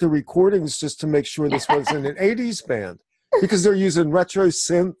 I've checked the recordings just to make sure this wasn't an 80s band, because they're using retro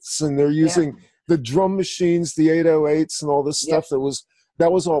synths and they're using the drum machines, the 808s and all this stuff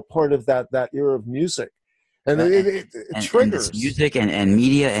that was all part of that era of music. And it triggers. And music and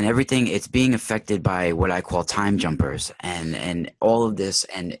media and everything, it's being affected by what I call time jumpers and all of this.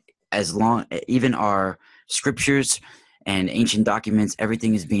 And as long, even our scriptures and ancient documents,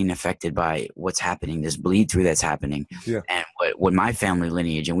 everything is being affected by what's happening, this bleed through that's happening. Yeah. And what my family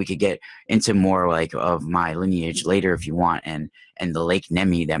lineage, and we could get into more like of my lineage later if you want, and the Lake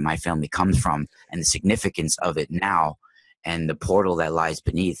Nemi that my family comes from and the significance of it now, and the portal that lies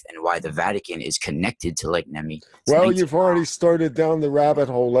beneath, and why the Vatican is connected to Lake Nemi. Well, you've already started down the rabbit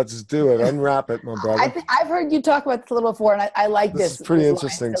hole. Let's do it. Unwrap it, my brother. I've heard you talk about this a little before, and I like this. This is pretty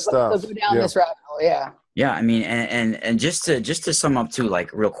interesting stuff. So go down this rabbit hole, Yeah, I mean, and just to sum up too,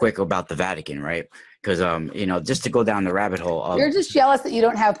 like real quick about the Vatican, right? Because just to go down the rabbit hole. You're just jealous that you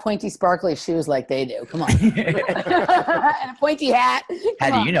don't have pointy, sparkly shoes like they do. Come on, and a pointy hat.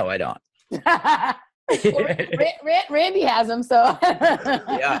 How do you know I don't? Well, Randy has them, so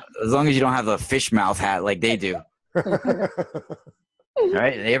yeah. As long as you don't have a fish mouth hat like they do.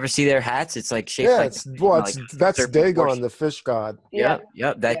 Right? They ever see their hats? It's like shaped like that's Dagon, the fish god. Yep.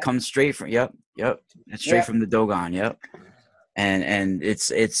 That comes straight from That's straight from the Dogon. Yep. And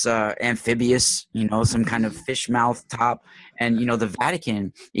it's amphibious, some kind of fish mouth top, and the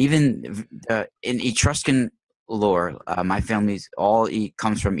Vatican, even in Etruscan lore, my family's all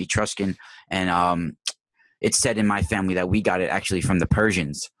comes from Etruscan, and it's said in my family that we got it actually from the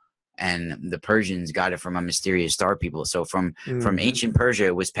Persians, and the Persians got it from a mysterious star people. So from ancient Persia,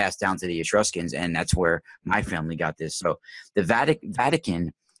 it was passed down to the Etruscans, and that's where my family got this. So the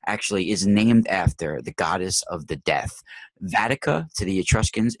Vatican actually is named after the goddess of the death. Vatica to the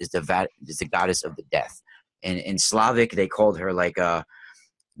Etruscans is the goddess of the death. And in Slavic, they called her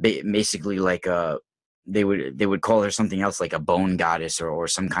basically they would call her something else, like a bone goddess or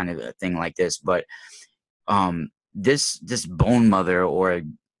some kind of a thing like this. But this bone mother or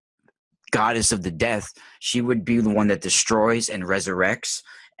goddess of the death, she would be the one that destroys and resurrects.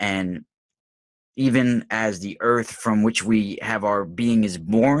 And even as the earth from which we have our being is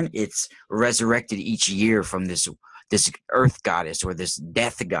born, it's resurrected each year from this earth goddess or this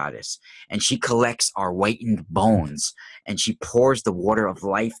death goddess. And she collects our whitened bones, and she pours the water of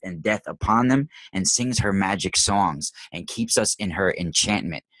life and death upon them and sings her magic songs and keeps us in her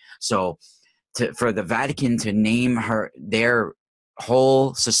enchantment. So for the Vatican to name their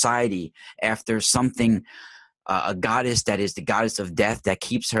whole society after something, a goddess that is the goddess of death, that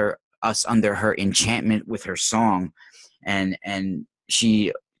keeps us under her enchantment with her song, and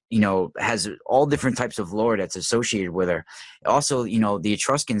she has all different types of lore that's associated with her. Also, the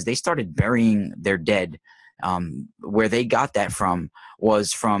Etruscans, they started burying their dead. Where they got that from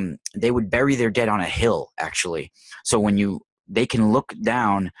was they would bury their dead on a hill, actually. So they can look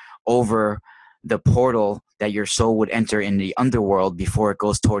down over the portal that your soul would enter in the underworld before it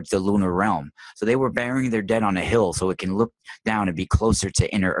goes towards the lunar realm. So they were burying their dead on a hill so it can look down and be closer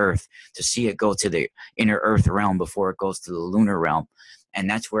to inner earth, to see it go to the inner earth realm before it goes to the lunar realm. And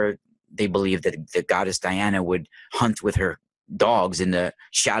that's where they believe that the goddess Diana would hunt with her dogs in the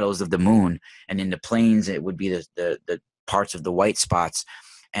shadows of the moon, and in the plains it would be the parts of the white spots.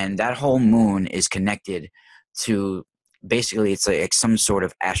 And that whole moon is connected to, basically it's like some sort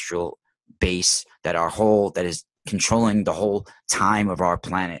of astral base that is controlling the whole time of our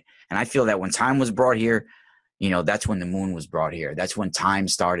planet. And I feel that when time was brought here, that's when the moon was brought here. That's when time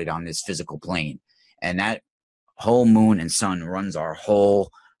started on this physical plane. And that whole moon and sun runs our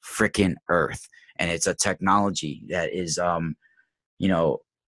whole freaking earth. And it's a technology that is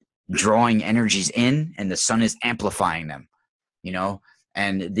drawing energies in, and the sun is amplifying them,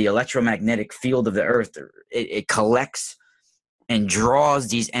 and the electromagnetic field of the earth, it collects and draws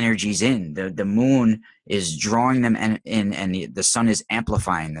these energies in. The moon is drawing them in, and the sun is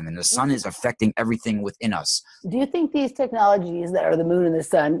amplifying them, and the sun is affecting everything within us. Do you think these technologies that are the moon and the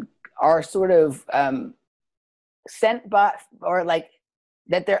sun are sort of sent by, or like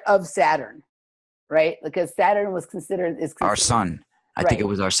that they're of Saturn, right? Because Saturn is considered our sun. I think it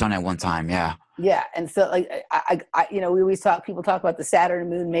was our sun at one time. Yeah. Yeah. And so like, we always people talk about the Saturn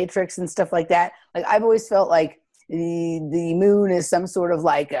moon matrix and stuff like that. Like I've always felt like the moon is some sort of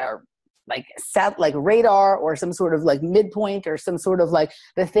like a like radar or some sort of like midpoint or some sort of like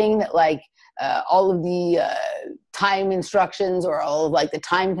the thing that like all of the time instructions or all of like the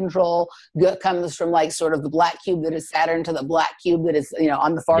time control comes from like sort of the black cube that is Saturn to the black cube that is,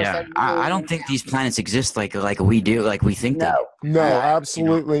 on the far side of the moon. I don't think these planets exist like we do, like we think they do. No,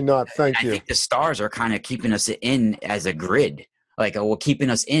 absolutely not. Thank you. I think the stars are kind of keeping us in as a grid, like keeping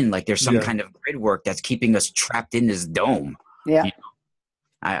us in, like there's some kind of grid work that's keeping us trapped in this dome. Yeah.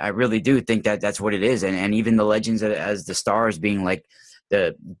 I really do think that that's what it is. And even the legends as the stars being like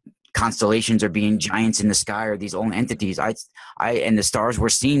the constellations are being giants in the sky or these own entities. And the stars were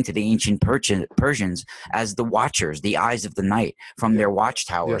seen to the ancient Persians as the watchers, the eyes of the night from their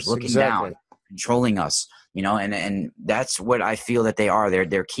watchtowers, looking down, controlling us, and that's what I feel that they are.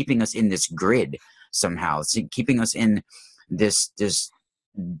 They're keeping us in this grid somehow, keeping us in this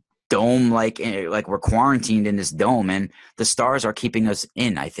dome, like we're quarantined in this dome, and the stars are keeping us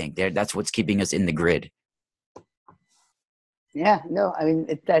in. I think that's what's keeping us in the grid. Yeah, no, I mean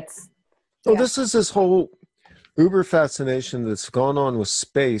that's. So this is this whole uber fascination that's gone on with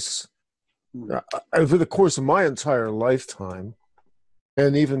space over the course of my entire lifetime,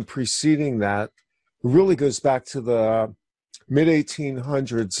 and even preceding that. It really goes back to the mid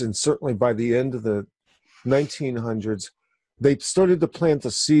 1800s, and certainly by the end of the 1900s. They started to plant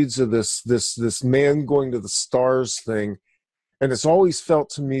the seeds of this man going to the stars thing, and it's always felt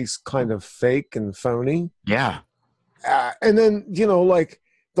to me kind of fake and phony. Yeah. And then, like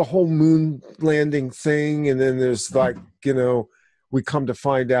the whole moon landing thing, and then there's like, we come to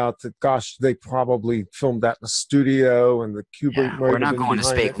find out that, gosh, they probably filmed that in a studio, and the Kubrick. We're not going to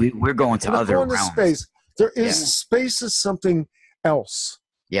space. We're going to other realms. Space. There is space is something else.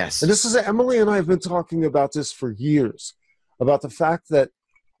 Yes. And this is Emily and I have been talking about this for years. About the fact that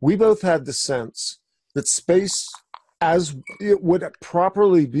we both had the sense that space, as it would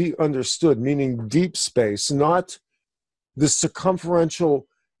properly be understood, meaning deep space, not the circumferential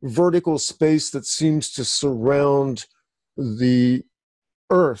vertical space that seems to surround the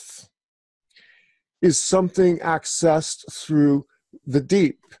Earth, is something accessed through the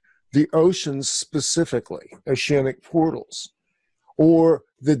deep, the oceans specifically, oceanic portals, or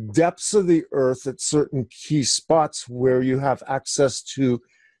the depths of the Earth at certain key spots where you have access to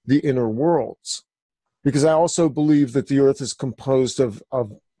the inner worlds. Because I also believe that the Earth is composed of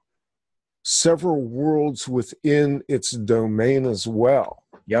several worlds within its domain as well.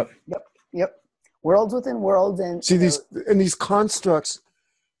 Yep. Worlds within worlds, and see these constructs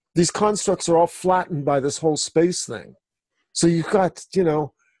are all flattened by this whole space thing. So you've got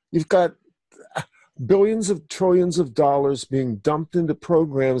billions of trillions of dollars being dumped into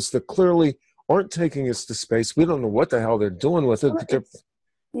programs that clearly aren't taking us to space. We don't know what the hell they're doing with it.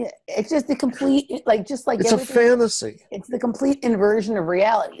 It's just the complete, it's a fantasy. It's the complete inversion of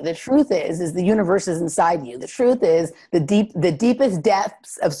reality. The truth is the universe is inside you. The truth is the deepest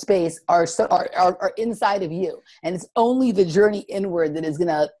depths of space are inside of you, and it's only the journey inward that is going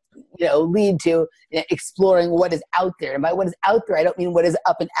to lead to exploring what is out there. And by what is out there, I don't mean what is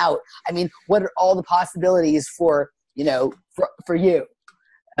up and out. I mean, what are all the possibilities for you?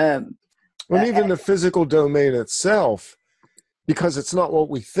 Even the physical domain itself, because it's not what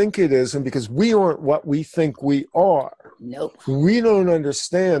we think it is, and because we aren't what we think we are. Nope. We don't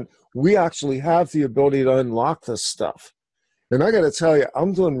understand. We actually have the ability to unlock this stuff. And I got to tell you,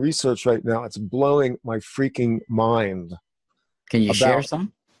 I'm doing research right now. It's blowing my freaking mind. Can you share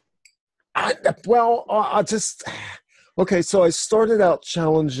some? Okay, so I started out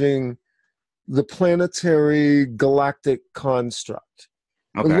challenging the planetary galactic construct.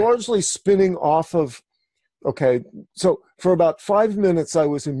 Okay. Largely spinning off of, so for about 5 minutes I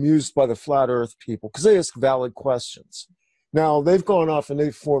was amused by the flat earth people because they ask valid questions. Now they've gone off and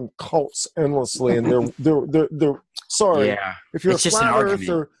they've formed cults endlessly, and they're sorry. Yeah. If you're a flat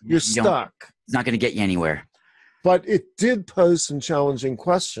earther, you're stuck. It's not going to get you anywhere. But it did pose some challenging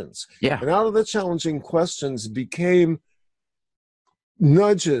questions. Yeah. And out of the challenging questions became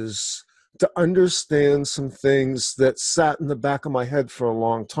nudges to understand some things that sat in the back of my head for a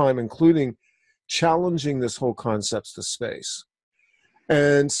long time, including challenging this whole concept of space.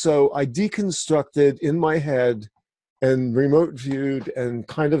 And so I deconstructed in my head and remote viewed and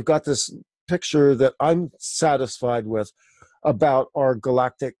kind of got this picture that I'm satisfied with about our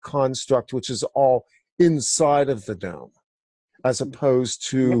galactic construct, which is all inside of the dome, as opposed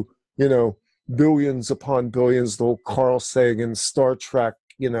to, billions upon billions, the old Carl Sagan, Star Trek,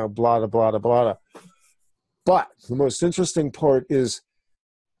 blah, blah, blah, blah. But the most interesting part is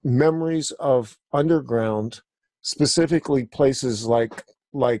memories of underground, specifically places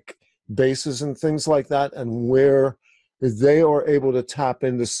like bases and things like that, and where is they are able to tap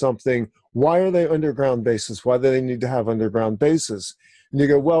into something. Why are they underground bases? Why do they need to have underground bases? And you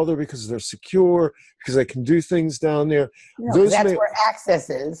go, well, they're because they're secure, because they can do things down there. That's where access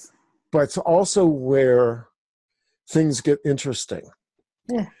is. But it's also where things get interesting.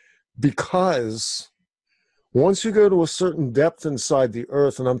 Yeah. Because once you go to a certain depth inside the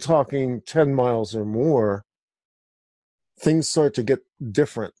earth, and I'm talking 10 miles or more, things start to get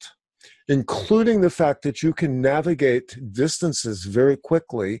different, including the fact that you can navigate distances very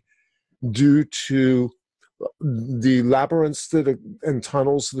quickly due to the labyrinths and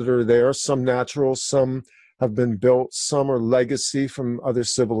tunnels that are there, some natural, some have been built, some are legacy from other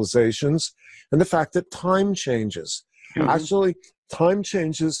civilizations, and the fact that time changes. Mm-hmm. Actually, time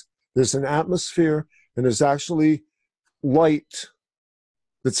changes. There's an atmosphere, and there's actually light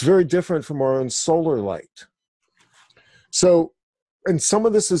that's very different from our own solar light. So, and some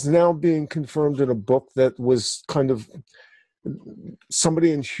of this is now being confirmed in a book that was kind of,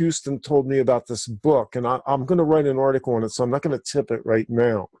 somebody in Houston told me about this book, and I'm going to write an article on it, so I'm not going to tip it right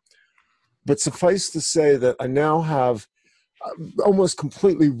now. But suffice to say that I now have almost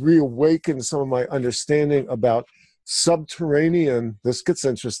completely reawakened some of my understanding about subterranean. This gets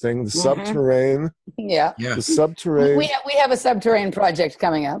interesting. The subterranean. Yeah. The subterranean. We have a subterranean project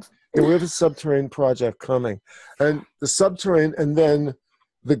coming up. Yeah, we have a subterranean project coming. And the subterranean, and then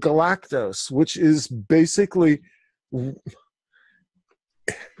the galactos, which is basically,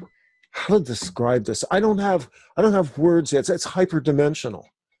 how to describe this? I don't have words yet. It's hyperdimensional.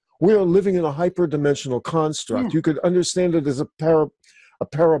 We are living in a hyperdimensional construct. Yeah. You could understand it as a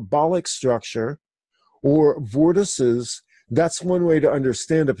parabolic structure or vortices. That's one way to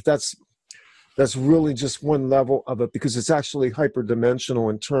understand it, but that's really just one level of it, because it's actually hyperdimensional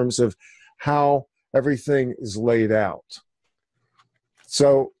in terms of how everything is laid out.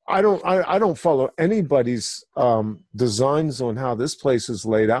 So I don't follow anybody's designs on how this place is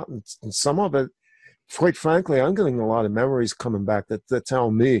laid out, and some of it, quite frankly, I'm getting a lot of memories coming back that tell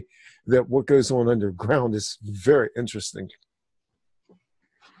me that what goes on underground is very interesting.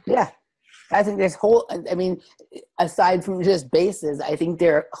 Yeah. I think there's aside from just bases, I think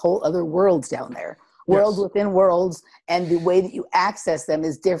there are whole other worlds down there. Worlds within worlds, and the way that you access them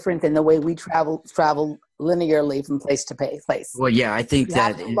is different than the way we travel linearly from place to place. Well, yeah, I think you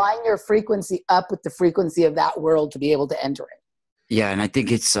that have to line your frequency up with the frequency of that world to be able to enter it. Yeah, and I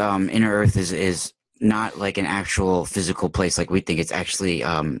think it's inner Earth is not like an actual physical place like we think. It's actually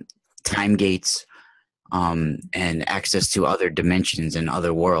time gates and access to other dimensions and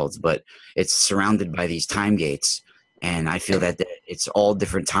other worlds, but it's surrounded by these time gates. And I feel that it's all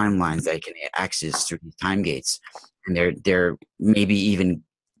different timelines that can access through these time gates, and they're maybe even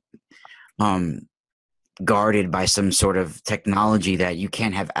guarded by some sort of technology that you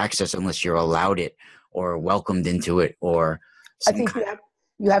can't have access unless you're allowed it or welcomed into it. Or I think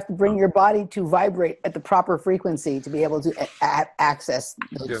you have to bring your body to vibrate at the proper frequency to be able to access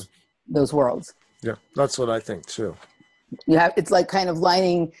those worlds. Yeah, that's what I think too. It's like kind of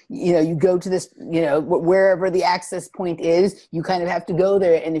lining, you go to this, wherever the access point is, you kind of have to go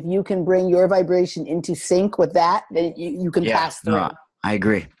there. And if you can bring your vibration into sync with that, then you can pass through. No, I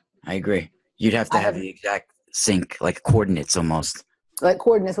agree. You'd have to have the exact sync, like coordinates almost. Like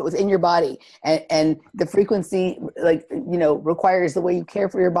coordinates, what was in your body. And the frequency, requires the way you care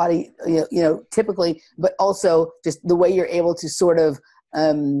for your body, typically, but also just the way you're able to sort of,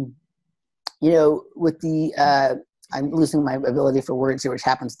 with the, I'm losing my ability for words here, which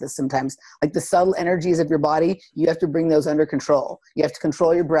happens to this sometimes. Like the subtle energies of your body, you have to bring those under control. You have to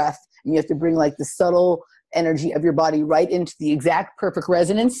control your breath, and you have to bring like the subtle energy of your body right into the exact perfect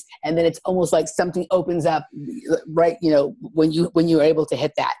resonance. And then it's almost like something opens up right, when you are able to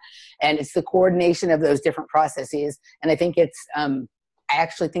hit that. And it's the coordination of those different processes. And I think it's, I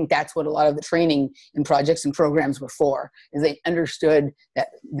actually think that's what a lot of the training in projects and programs were for, is they understood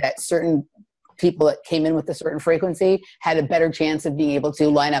that certain people that came in with a certain frequency had a better chance of being able to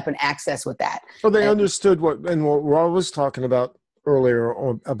line up and access with that. Well, they understood what Ra was talking about earlier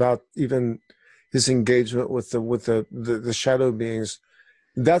about even his engagement with the shadow beings.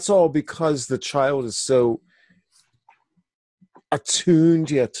 That's all because the child is so attuned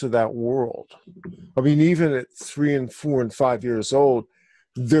yet to that world. I mean, even at 3 and 4 and 5 years old,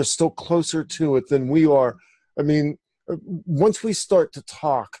 they're still closer to it than we are. I mean, once we start to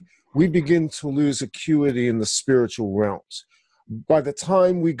talk, we begin to lose acuity in the spiritual realms. By the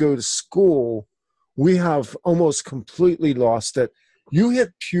time we go to school, we have almost completely lost it. You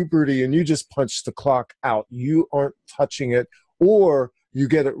hit puberty and you just punch the clock out. You aren't touching it, or you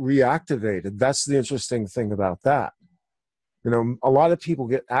get it reactivated. That's the interesting thing about that. A lot of people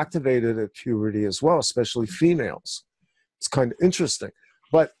get activated at puberty as well, especially females. It's kind of interesting.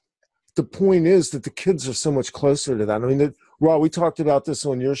 But the point is that the kids are so much closer to that. I mean, Ra, we talked about this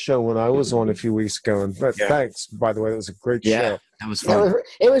on your show when I was on a few weeks ago. And thanks, by the way. It was a great show. That was fun.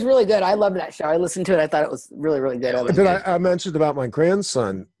 It was really good. I loved that show. I listened to it. I thought it was really, really good. But I mentioned about my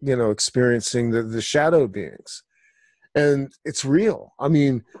grandson, experiencing the shadow beings. And it's real. I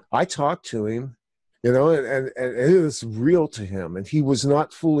mean, I talked to him, and it was real to him. And he was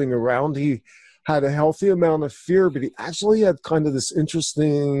not fooling around. He had a healthy amount of fear, but he actually had kind of this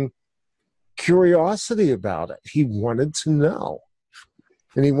interesting curiosity about it. He wanted to know,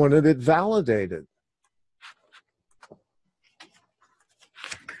 and he wanted it validated.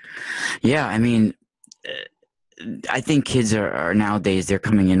 Yeah, I mean, I think kids are nowadays, they're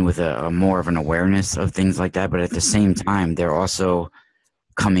coming in with a more of an awareness of things like that, but at the same time, they're also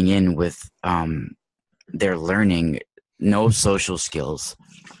coming in with they're learning no social skills.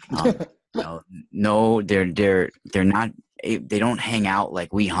 No, they're not. They don't hang out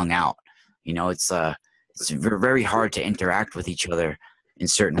like we hung out. It's very hard to interact with each other in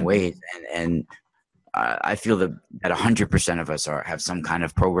certain ways, and I feel that 100% of us have some kind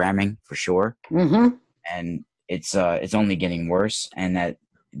of programming for sure, and it's only getting worse. And that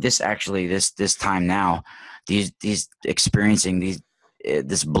this time now, these experiencing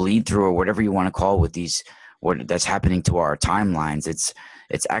this bleed through, or whatever you want to call it, with that's happening to our timelines.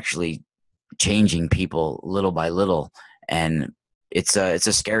 It's actually changing people little by little, and it's a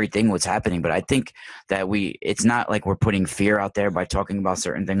scary thing what's happening. But I think that it's not like we're putting fear out there by talking about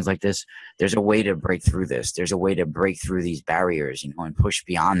certain things like this. There's a way to break through this. There's a way to break through these barriers, and push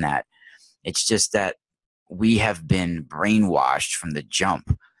beyond that. It's just that we have been brainwashed from the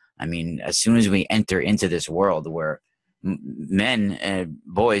jump. I mean, as soon as we enter into this world where men and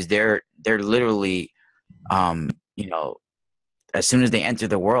boys, they're literally, as soon as they enter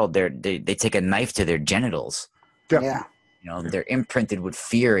the world, they take a knife to their genitals. Yeah. They're imprinted with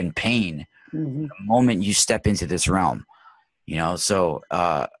fear and pain the moment you step into this realm. So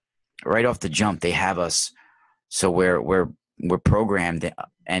right off the jump, they have us. So we're programmed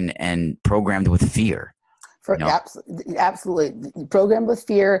and programmed with fear. Absolutely. Programmed with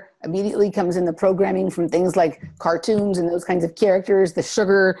fear immediately comes in the programming from things like cartoons and those kinds of characters, the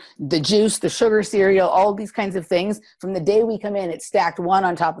sugar, the juice, the sugar cereal, all these kinds of things. From the day we come in, it's stacked one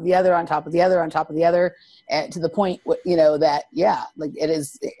on top of the other, on top of the other, on top of the other, and to the point, that, like it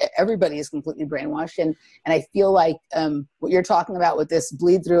is, everybody is completely brainwashed. And I feel like what you're talking about with this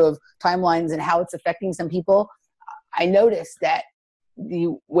bleed through of timelines and how it's affecting some people, I noticed that the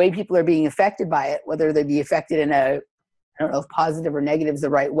way people are being affected by it, whether they be affected in I don't know if positive or negative is the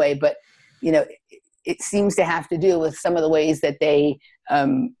right way, but it seems to have to do with some of the ways that they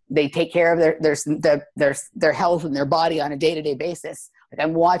take care of their health and their body on a day-to-day basis. Like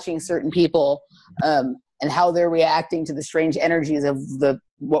I'm watching certain people and how they're reacting to the strange energies of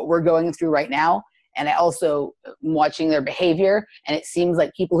what we're going through right now. And I also am watching their behavior, and it seems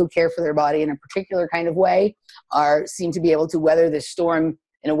like people who care for their body in a particular kind of way seem to be able to weather this storm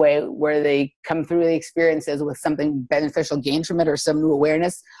in a way where they come through the experiences with something beneficial gained from it or some new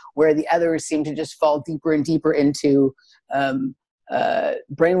awareness, where the others seem to just fall deeper and deeper into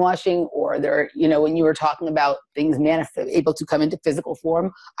brainwashing, or they're, when you were talking about things able to come into physical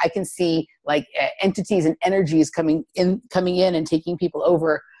form, I can see like entities and energies coming in and taking people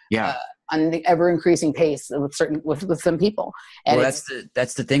over. Yeah. On an ever increasing pace with some people. And well,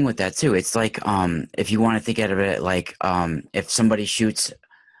 that's the thing with that too. It's like if you want to think of it like if somebody shoots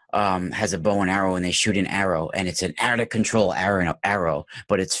has a bow and arrow and they shoot an arrow and it's an out of control arrow,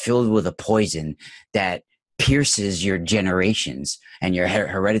 but it's filled with a poison that pierces your generations and your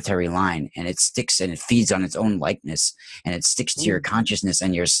hereditary line, and it sticks and it feeds on its own likeness, and it sticks to your consciousness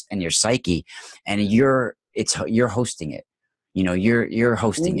and your psyche, and you're hosting it. You're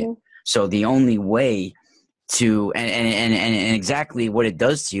hosting it. So the only way to and exactly what it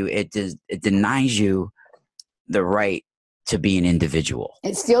does to you, it denies you the right to be an individual.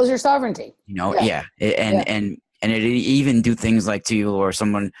 It steals your sovereignty. And it even do things like to you, or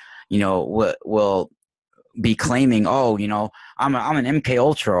someone will be claiming, I'm an MK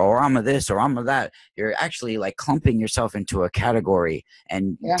Ultra, or I'm a this, or I'm a that. You're actually like clumping yourself into a category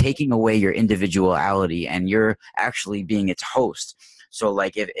and taking away your individuality, and you're actually being its host. So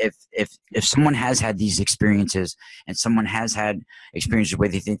like if someone has had these experiences, and someone has had experiences where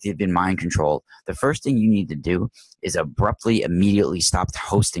they think they've been mind controlled, the first thing you need to do is abruptly, immediately stop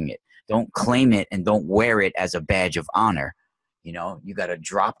hosting it. Don't claim it, and don't wear it as a badge of honor. You got to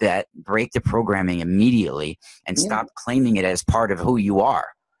drop that, break the programming immediately, and stop claiming it as part of who you are.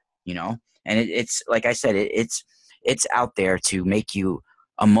 And it's like I said, it's out there to make you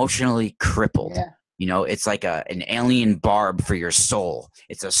emotionally crippled. You know, it's like an alien barb for your soul.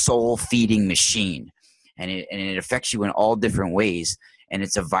 It's a soul feeding machine, and it affects you in all different ways. And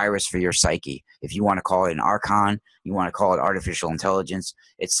it's a virus for your psyche. If you want to call it an archon, you want to call it artificial intelligence,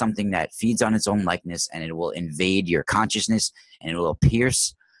 it's something that feeds on its own likeness, and it will invade your consciousness, and it will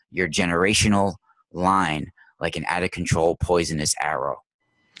pierce your generational line like an out of control poisonous arrow.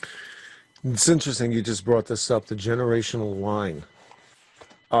 It's interesting you just brought this up, the generational line.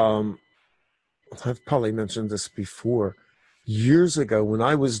 I've probably mentioned this before. Years ago, when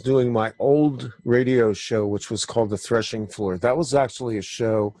I was doing my old radio show, which was called The Threshing Floor, that was actually a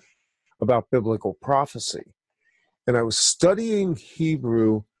show about biblical prophecy. And I was studying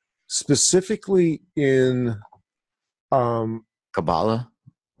Hebrew specifically in... Kabbalah?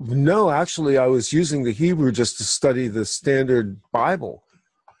 No, actually, I was using the Hebrew just to study the standard Bible.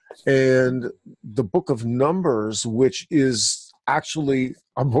 And the book of Numbers, which is actually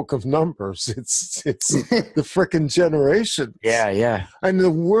a book of numbers. It's the frickin' generations. Yeah. And the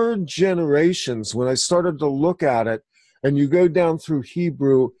word generations, when I started to look at it, and you go down through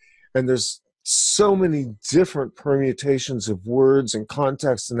Hebrew, and there's so many different permutations of words and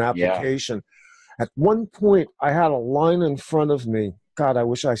context and application. Yeah. At one point, I had a line in front of me. God, I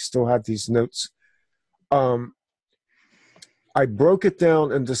wish I still had these notes. I broke it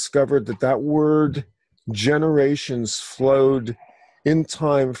down and discovered that word generations flowed in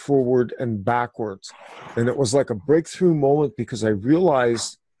time forward and backwards. And it was like a breakthrough moment because I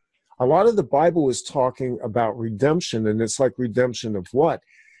realized a lot of the Bible is talking about redemption, and it's like redemption of what?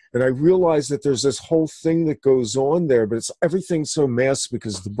 And I realized that there's this whole thing that goes on there, but it's everything's so masked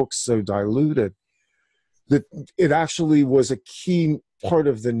because the book's so diluted that it actually was a key part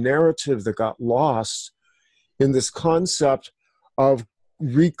of the narrative that got lost in this concept of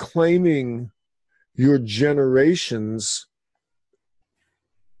reclaiming your generations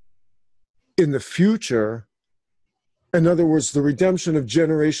in the future. In other words, the redemption of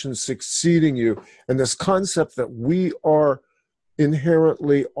generations succeeding you, and this concept that we are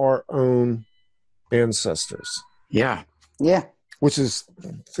inherently our own ancestors. Yeah. Which is,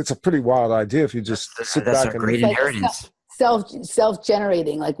 it's a pretty wild idea if you just sit that's back a great inheritance.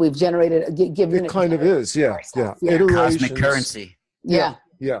 Self-generating, like we've generated. It kind of is, yeah. Cosmic currency. Yeah.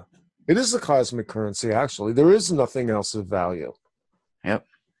 It is a cosmic currency, actually. There is nothing else of value. Yep.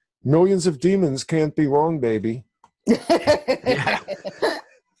 Millions of demons can't be wrong, baby. Yeah.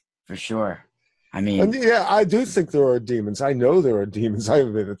 For sure. I mean... And yeah, I do think there are demons. I know there are demons. I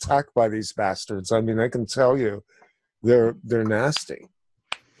have been attacked by these bastards. I mean, I can tell you, they're nasty.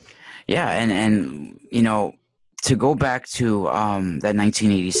 Yeah, and you know, to go back to that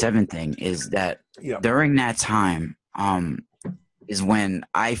 1987 thing is that during that time is when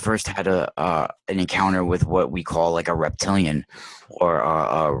I first had an encounter with what we call like a reptilian or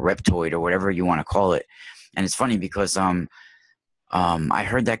a reptoid or whatever you want to call it. And it's funny because I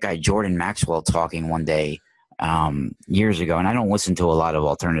heard that guy Jordan Maxwell talking one day years ago, and I don't listen to a lot of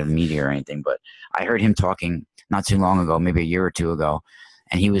alternative media or anything, but I heard him talking not too long ago, maybe a year or two ago,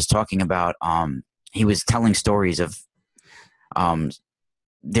 and he was talking about he was telling stories of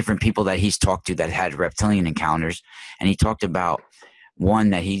different people that he's talked to that had reptilian encounters, and he talked about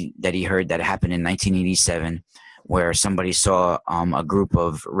one that he heard that happened in 1987, where somebody saw a group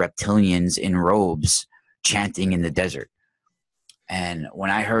of reptilians in robes chanting in the desert. And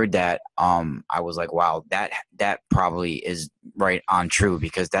when I heard that, I was like, wow, that probably is right on true,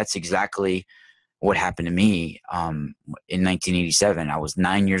 because that's exactly what happened to me in 1987. I was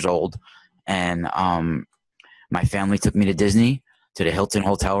 9 years old, and my family took me to Disney, to the Hilton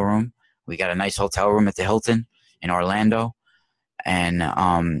hotel room. We got a nice hotel room at the Hilton in Orlando. And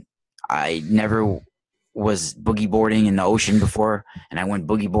I never was boogie boarding in the ocean before, and I went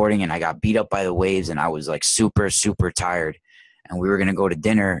boogie boarding, and I got beat up by the waves, and I was like super, super tired. And we were going to go to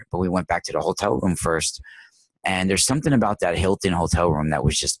dinner, but we went back to the hotel room first. And there's something about that Hilton hotel room that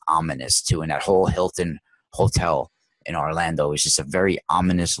was just ominous too. And that whole Hilton hotel in Orlando was just a very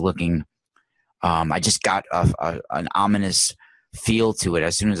ominous looking. I just got an ominous feel to it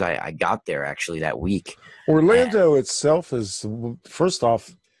as soon as I got there, actually, that week. Orlando itself is, first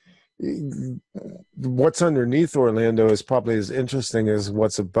off, what's underneath Orlando is probably as interesting as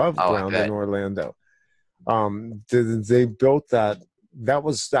what's above ground in Orlando. They built that. That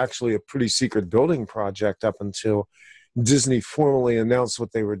was actually a pretty secret building project up until Disney formally announced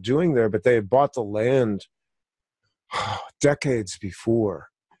what they were doing there, but they had bought the land decades before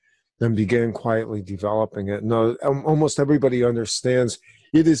and began quietly developing it. No, almost everybody understands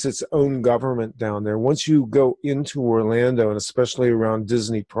it is its own government down there. Once you go into Orlando, and especially around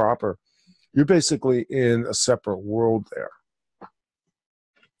Disney proper, you're basically in a separate world there.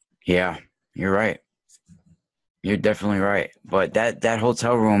 Yeah, you're right. You're definitely right. But that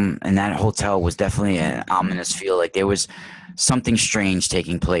hotel room and that hotel was definitely an ominous feel. Like there was something strange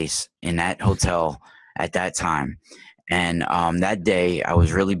taking place in that hotel at that time. And that day, I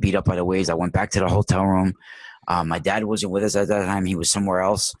was really beat up by the waves. I went back to the hotel room. My dad wasn't with us at that time. He was somewhere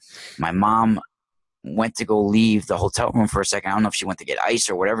else. My mom went to go leave the hotel room for a second. I don't know if she went to get ice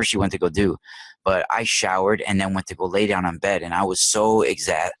or whatever she went to go do. But I showered and then went to go lay down on bed. And I was so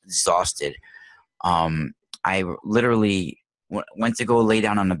exhausted. I literally went to go lay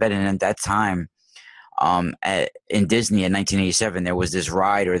down on the bed. And at that time, in Disney in 1987, there was this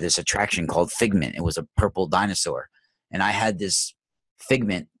ride or this attraction called Figment. It was a purple dinosaur. And I had this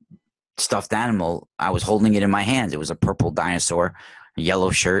Figment stuffed animal. I was holding it in my hands. It was a purple dinosaur, a yellow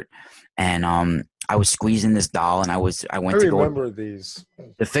shirt. And I was squeezing this doll, and I went to go. I remember these.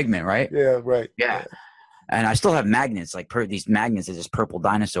 The Figment, right? Yeah, right. Yeah. And I still have magnets, like these magnets of this purple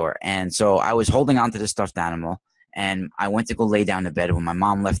dinosaur. And so I was holding on to the stuffed animal, and I went to go lay down in bed when my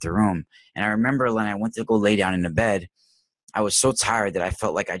mom left the room. And I remember when I went to go lay down in the bed, I was so tired that I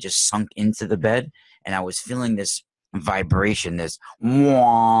felt like I just sunk into the bed, and I was feeling this vibration, this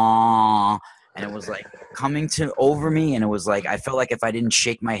wah, and it was like coming over me, and it was like I felt like if I didn't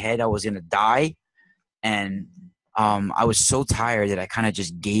shake my head, I was gonna die. And I was so tired that I kind of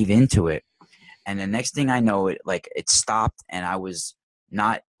just gave into it. And the next thing I know, it stopped, and I was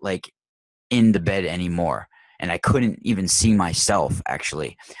not like in the bed anymore. And I couldn't even see myself,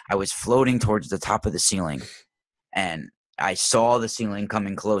 actually. I was floating towards the top of the ceiling, and I saw the ceiling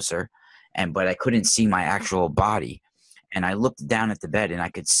coming closer, but I couldn't see my actual body. And I looked down at the bed, and I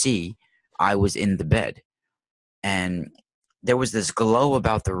could see I was in the bed. And there was this glow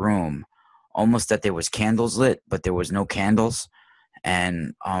about the room, almost that there was candles lit, but there was no candles.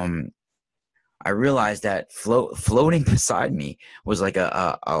 And I realized that floating beside me was like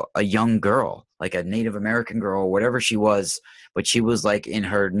a young girl, like a Native American girl, or whatever she was, but she was like in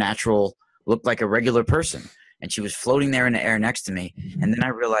her natural, looked like a regular person, and she was floating there in the air next to me. And then I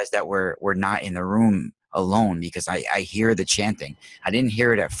realized that we're not in the room alone, because I hear the chanting. I didn't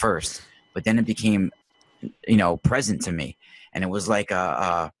hear it at first, but then it became, present to me, and it was like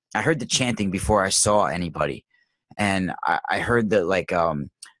I heard the chanting before I saw anybody, and I heard the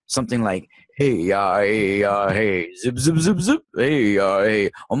something like, hey, hey, zip, zip, zip, zip, hey, hey,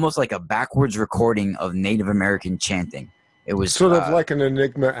 almost like a backwards recording of Native American chanting. It was sort of like an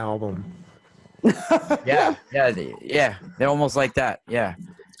Enigma album. yeah, they're almost like that. Yeah.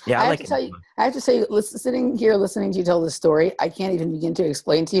 I have to tell you, sitting here listening to you tell this story, I can't even begin to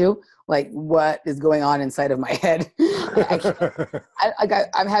explain to you like what is going on inside of my head.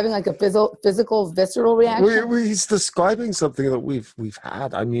 I'm having like a physical, visceral reaction. He's describing something that we've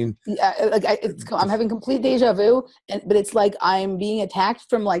had. I mean, I'm having complete deja vu, but it's like I'm being attacked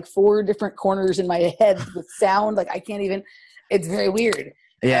from like 4 different corners in my head with sound. Like I can't even. It's very weird.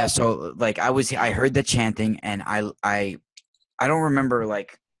 Yeah. So like I heard the chanting, and I don't remember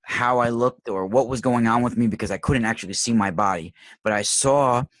like how I looked or what was going on with me, because I couldn't actually see my body. But I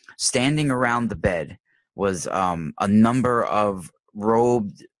saw standing around the bed was a number of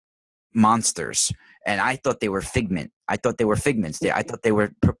robed monsters, and I thought they were figments. I thought they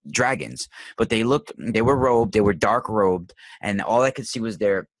were dragons, but they were robed. They were dark robed, and all I could see was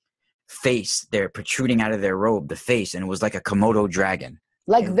their face. They're protruding out of their robe, the face, and it was like a Komodo dragon.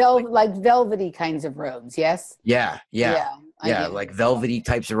 Like velvety kinds of robes, yes? Yeah, like velvety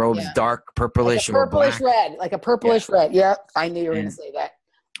types of robes, dark purplish, like a purplish or black. red, like a purplish red. Yeah, I knew you were going to say that.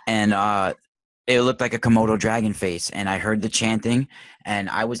 And it looked like a Komodo dragon face, and I heard the chanting, and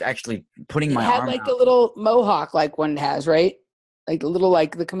I was actually putting my arm out. It had like a little mohawk, like one has, right? Like a little,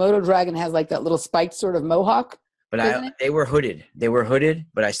 like the Komodo dragon has like that little spiked sort of mohawk. But they were hooded. They were hooded,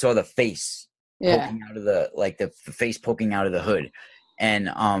 but I saw the face poking out of the face poking out of the hood. And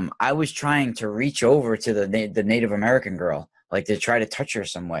I was trying to reach over to the Native American girl, like to try to touch her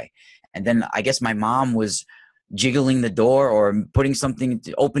some way. And then I guess my mom was jiggling the door or putting something,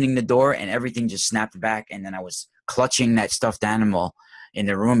 opening the door, and everything just snapped back. And then I was clutching that stuffed animal in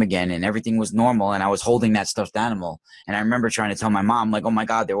the room again, and everything was normal. And I was holding that stuffed animal. And I remember trying to tell my mom, like, oh my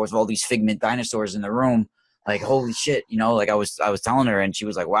God, there was all these figment dinosaurs in the room. Like, holy shit, like I was telling her, and she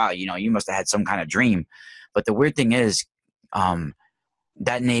was like, wow, you must have had some kind of dream. But the weird thing is,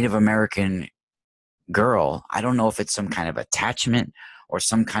 that Native American girl, I don't know if it's some kind of attachment or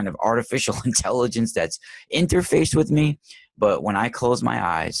some kind of artificial intelligence that's interfaced with me, but when I close my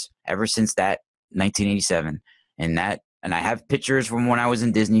eyes, ever since that 1987, and I have pictures from when I was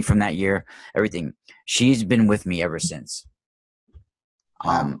in Disney from that year, everything, she's been with me ever since.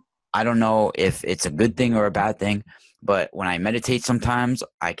 I don't know if it's a good thing or a bad thing, but when I meditate sometimes,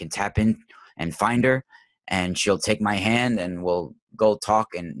 I can tap in and find her. and she'll take my hand and we'll go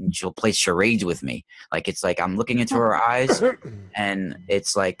talk, and she'll play charades with me. Like, it's like I'm looking into her eyes, and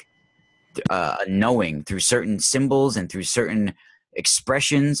it's like knowing through certain symbols and through certain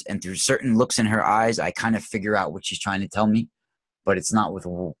expressions and through certain looks in her eyes, I kind of figure out what she's trying to tell me, but it's not with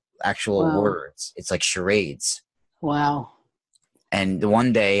actual words. It's like charades. Wow. And the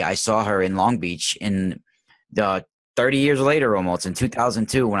one day I saw her in Long Beach in the 30 years later, almost in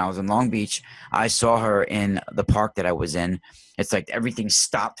 2002, when I was in Long Beach, I saw her in the park that I was in. It's like everything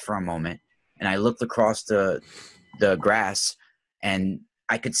stopped for a moment, and I looked across the grass, and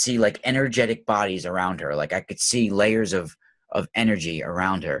I could see like energetic bodies around her. Like, I could see layers of energy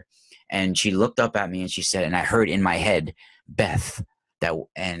around her. And she looked up at me and she said, and I heard in my head, Beth.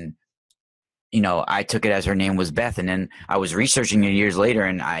 And I took it as her name was Beth. And then I was researching it years later,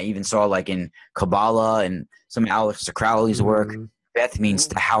 and I even saw, like, in Kabbalah and some of Alex Crowley's work, Beth means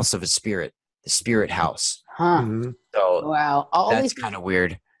the house of a spirit, the spirit house. Huh. So wow. that's kind of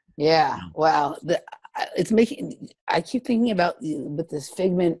weird. Yeah. Wow. I keep thinking about with this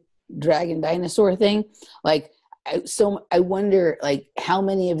Figment dragon dinosaur thing. Like, I wonder, like, how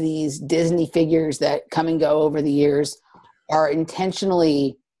many of these Disney figures that come and go over the years are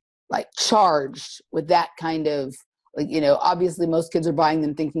intentionally, like, charged with that kind of, like, obviously most kids are buying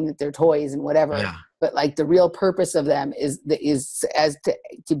them thinking that they're toys and whatever. Yeah. But, like, the real purpose of them is as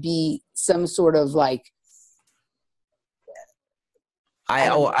to be some sort of, like, I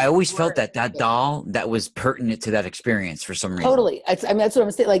always felt that doll that was pertinent to that experience for some reason. Totally. That's what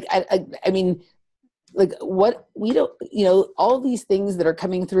I'm saying. Like, I mean, like, what we don't, all these things that are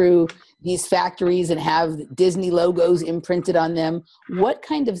coming through these factories and have Disney logos imprinted on them. What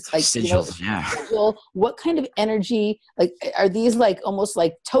kind of, like, sigils, what kind of energy, like, are these, like, almost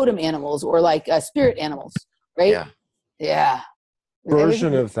like totem animals or like spirit animals, right? Yeah. Yeah.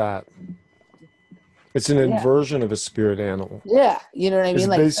 Version of that. It's an inversion of a spirit animal. Yeah. You know what I mean?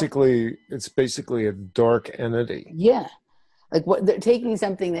 It's basically a dark entity. Yeah. Like, what they're taking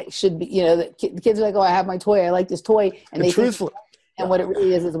something that should be, the kids are like, oh, I have my toy. I like this toy. And they truthfully, and what it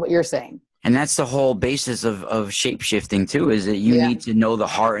really is what you're saying. And that's the whole basis of shape-shifting too, is that you need to know the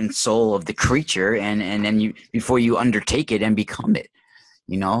heart and soul of the creature, and then before you undertake it and become it,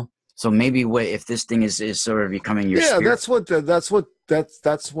 So maybe if this thing is sort of becoming your spirit.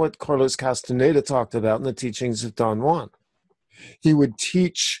 that's what Carlos Castaneda talked about in the teachings of Don Juan. He would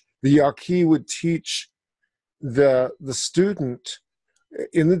teach the Yaqui would teach the student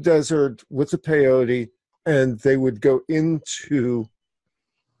in the desert with the peyote, and they would go into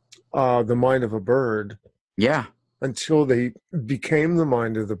the mind of a bird. Yeah. Until they became the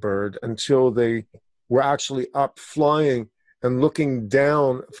mind of the bird, until they were actually up flying and looking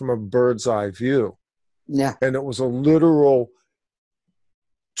down from a bird's eye view. Yeah. And it was a literal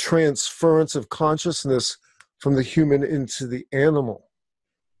transference of consciousness from the human into the animal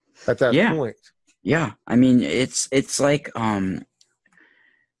at that point. Yeah. I mean, it's like,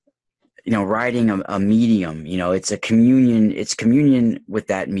 riding a medium, it's a communion. It's communion with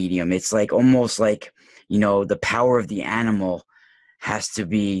that medium. It's like almost like, the power of the animal has to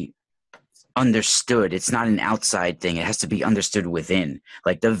be understood. It's not an outside thing. It has to be understood within.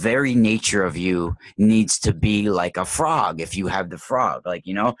 Like, the very nature of you needs to be like a frog if you have the frog, like,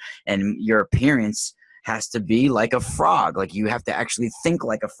 and your appearance has to be like a frog. Like, you have to actually think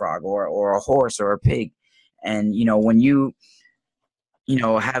like a frog or a horse or a pig. And, when you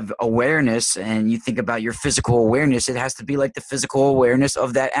have awareness and you think about your physical awareness, it has to be like the physical awareness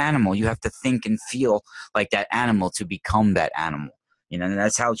of that animal. You have to think and feel like that animal to become that animal. And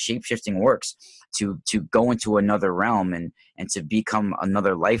that's how shape-shifting works. To go into another realm and to become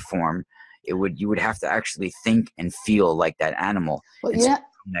another life form, you would have to actually think and feel like that animal. Well,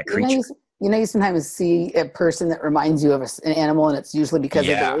 that creature. You sometimes see a person that reminds you of an animal, and it's usually because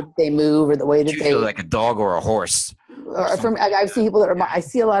of the way that they move or the way that they like a dog or a horse. I've seen people I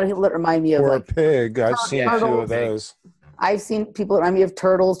see a lot of people that remind me of, or like, a pig. I've seen a few of those. I've seen people that remind me of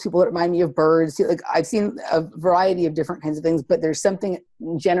turtles, people that remind me of birds. Like, I've seen a variety of different kinds of things, but there's something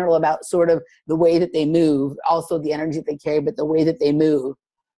general about sort of the way that they move, also the energy that they carry, but the way that they move.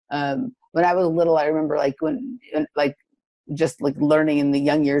 When I was little, I remember, like, just like learning in the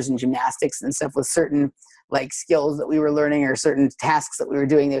young years in gymnastics and stuff with certain, like, skills that we were learning or certain tasks that we were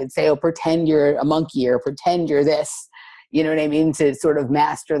doing. They would say, oh, pretend you're a monkey or pretend you're this, you know what I mean? To sort of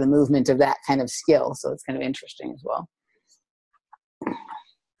master the movement of that kind of skill. So it's kind of interesting as well.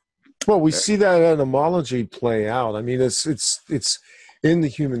 Well, we see that etymology play out. I mean, it's in the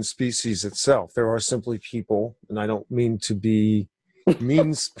human species itself. There are simply people, and I don't mean to be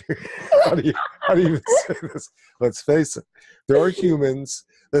mean spirit. How do you even say this? Let's face it. There are humans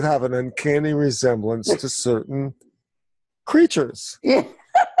that have an uncanny resemblance to certain creatures. Yeah.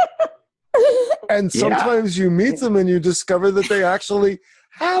 And sometimes you meet them and you discover that they actually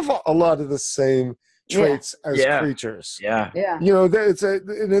have a lot of the same traits as creatures. Yeah. You know,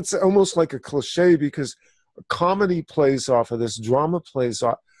 it's almost like a cliche because comedy plays off of this, drama plays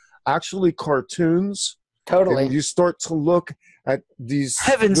off. Actually, cartoons. Totally. And you start to look at these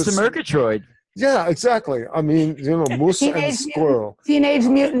Heavens to Murgatroyd. Yeah, exactly. I mean, you know, moose and squirrel. Teenage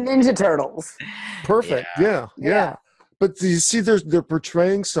Mutant Ninja Turtles. Perfect. Yeah. But you see, they're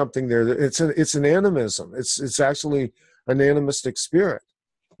portraying something there. It's an animism. It's actually an animistic spirit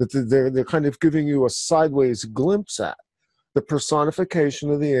that they're kind of giving you a sideways glimpse at the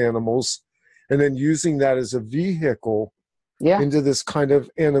personification of the animals, and then using that as a vehicle into this kind of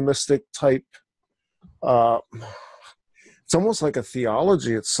animistic type. It's almost like a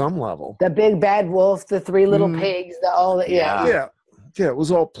theology at some level. The big bad wolf, the three little pigs, Yeah. It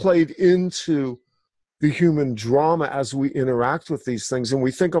was all played into the human drama as we interact with these things, and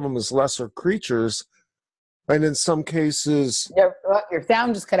we think of them as lesser creatures. And in some cases, your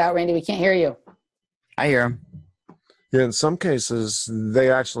sound just cut out, Randy. We can't hear you. I hear him. Yeah, in some cases, they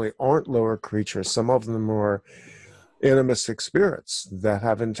actually aren't lower creatures. Some of them are animistic spirits that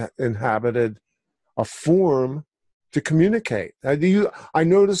have inhabited a form to communicate. I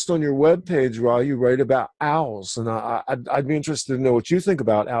noticed on your webpage, Ra, you write about owls, and I'd be interested to know what you think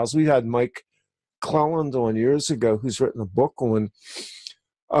about owls. We had Mike Cleland on years ago, who's written a book on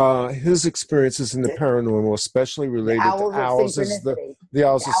his experiences in the paranormal, especially related to owls as the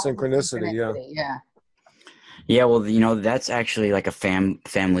owls of synchronicity. Yeah, well, you know, that's actually like a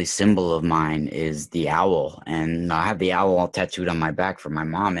family symbol of mine is the owl. And I have the owl all tattooed on my back for my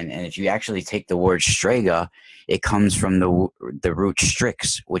mom. And if you actually take the word strega, it comes from the root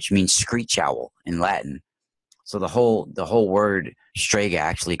strix, which means screech owl in Latin. So the whole word strega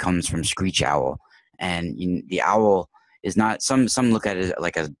actually comes from screech owl. And the owl is not, some look at it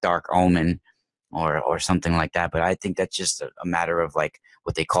like a dark omen or something like that. But I think that's just a matter of like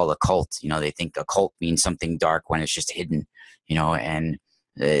what they call a cult. You know, they think a cult means something dark when it's just hidden, you know, and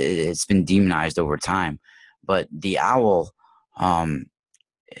it's been demonized over time. But the owl, on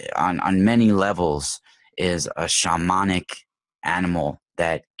many levels, is a shamanic animal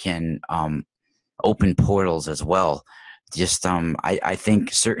that can open portals as well. Just I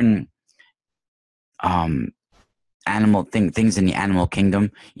think certain animal things in the animal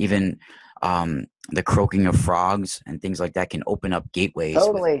kingdom, even the croaking of frogs and things like that, can open up gateways.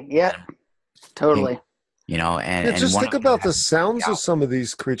 Totally. Totally. You know, and just think about the sounds of some of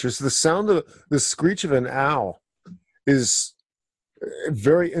these creatures. The sound of the screech of an owl is a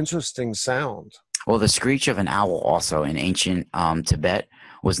very interesting sound. Well, the screech of an owl also in ancient Tibet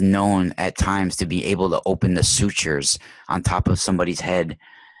was known at times to be able to open the sutures on top of somebody's head,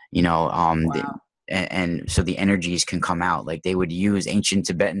 you know, and so the energies can come out. Like they would use, ancient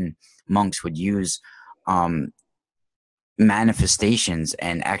Tibetan monks would use manifestations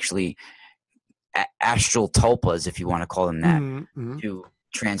and actually astral tulpas, if you want to call them that, to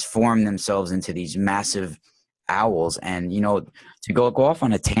transform themselves into these massive owls. And, you know, to go off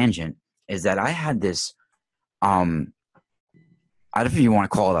on a tangent is that I had this, I don't know if you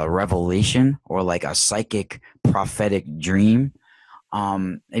want to call it a revelation or like a psychic prophetic dream.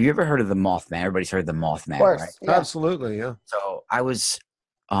 Have you ever heard of the Mothman? Everybody's heard of the Mothman, right? Yeah. Absolutely, yeah. So I was,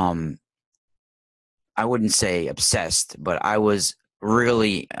 I wouldn't say obsessed, but I was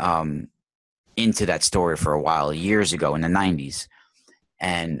really into that story for a while, years ago in the 90s.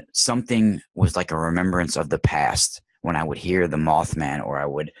 And something was like a remembrance of the past when I would hear the Mothman, or I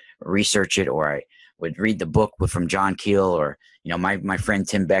would research it, or I would read the book from John Keel, or, you know, my friend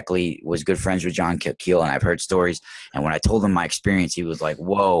Tim Beckley was good friends with John Keel, and I've heard stories. And when I told him my experience, he was like,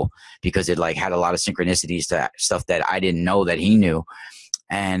 whoa, because it like had a lot of synchronicities to stuff that I didn't know that he knew.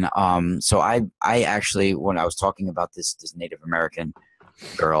 And so I actually, when I was talking about this Native American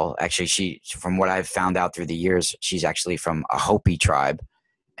girl, actually, she, from what I've found out through the years, she's actually from a Hopi tribe.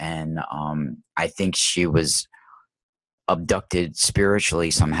 And I think she was abducted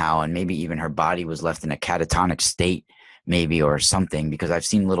spiritually somehow, and maybe even her body was left in a catatonic state, maybe, or something, because I've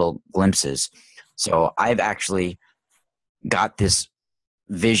seen little glimpses. So I've actually got this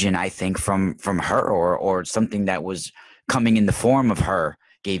vision, I think, from her, or something that was coming in the form of her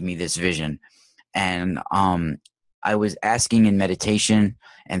gave me this vision. And I was asking in meditation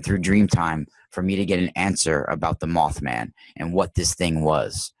and through dream time for me to get an answer about the Mothman and what this thing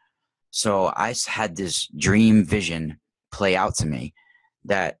was. So I had this dream vision play out to me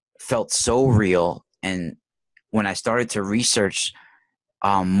that felt so real. And when I started to research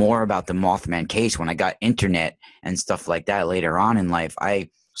more about the Mothman case. When I got internet and stuff like that later on in life, I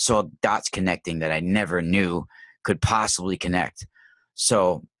saw dots connecting that I never knew could possibly connect.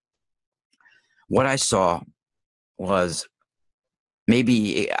 So what I saw was,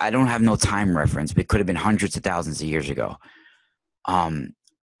 maybe, I don't have no time reference, but it could have been hundreds of thousands of years ago.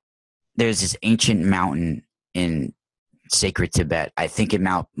 There's this ancient mountain in sacred Tibet. I think it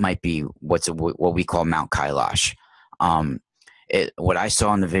might be what we call Mount Kailash. What I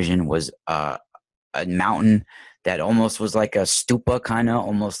saw in the vision was a mountain that almost was like a stupa, kind of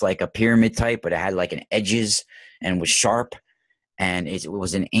almost like a pyramid type, but it had like an edges and was sharp. And it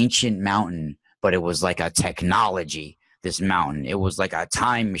was an ancient mountain, but it was like a technology, this mountain. It was like a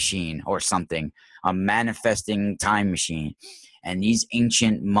time machine or something, a manifesting time machine. And these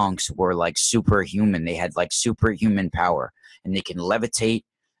ancient monks were like superhuman. They had like superhuman power, and they can levitate.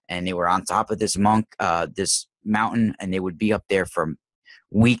 And they were on top of this this mountain, and they would be up there for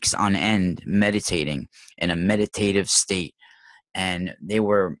weeks on end, meditating in a meditative state. And they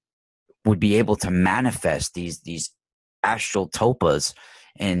would be able to manifest these astral topas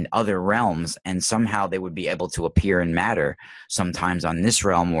in other realms, and somehow they would be able to appear in matter, sometimes on this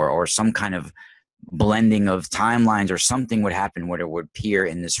realm, or some kind of blending of timelines, or something would happen where it would appear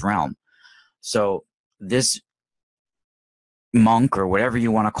in this realm. So this monk, or whatever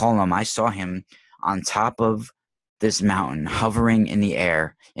you want to call him, I saw him on top of this mountain, hovering in the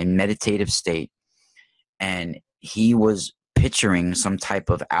air in meditative state, and he was picturing some type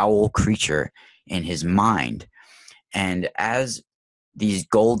of owl creature in his mind. And as these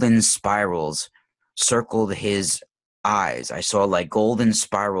golden spirals circled his eyes, I saw like golden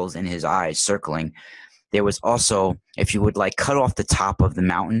spirals in his eyes circling. There was also, if you would like cut off the top of the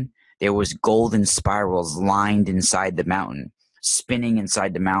mountain, there was golden spirals lined inside the mountain, spinning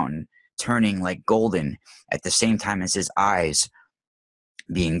inside the mountain, turning like golden at the same time as his eyes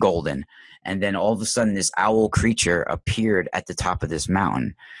being golden. And then all of a sudden this owl creature appeared at the top of this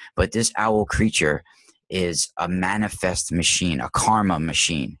mountain. But this owl creature is a manifest machine, a karma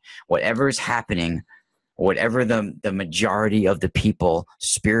machine. Whatever is happening, whatever the majority of the people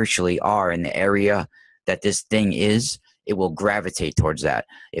spiritually are in the area that this thing is, it will gravitate towards that.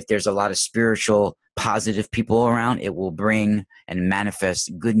 If there's a lot of spiritual, positive people around, it will bring and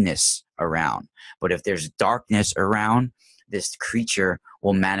manifest goodness around. But if there's darkness around, this creature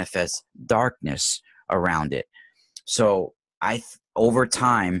will manifest darkness around it. So over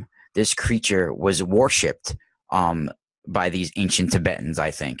time, this creature was worshipped by these ancient Tibetans,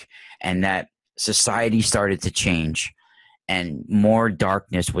 I think, and that society started to change, and more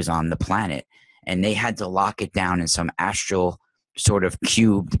darkness was on the planet, and they had to lock it down in some astral sort of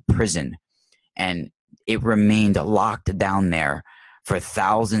cubed prison, and it remained locked down there for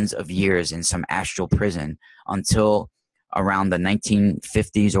thousands of years in some astral prison until around the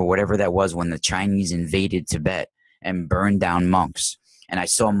 1950s or whatever that was, when the Chinese invaded Tibet and burned down monks. And I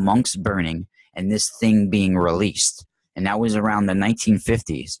saw monks burning and this thing being released. And that was around the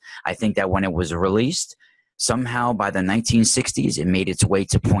 1950s. I think that when it was released, somehow by the 1960s, it made its way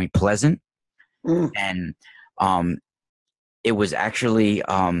to Point Pleasant. And it was actually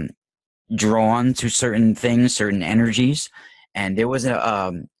drawn to certain things, certain energies. And there was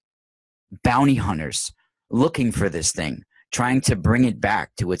bounty hunters looking for this thing, trying to bring it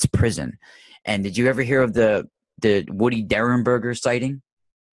back to its prison. And did you ever hear of the Woody Derenberger sighting?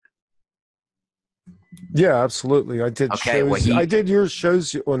 Yeah, absolutely. I did. Okay, I did your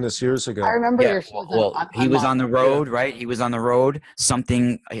shows on this years ago. I remember your shows. Well, he was on the road, right? He was on the road.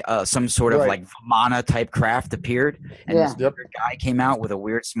 Something, some sort of like Vamana type craft appeared, and this guy came out with a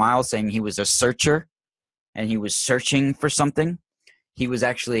weird smile, saying he was a searcher, and he was searching for something. He was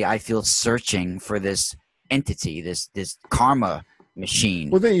actually, I feel, searching for this entity, this karma machine.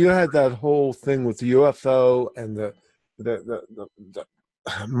 Well, then you had that whole thing with the UFO and the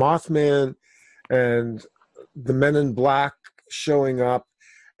Mothman and the Men in Black showing up,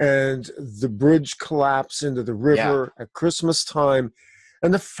 and the bridge collapse into the river at Christmas time,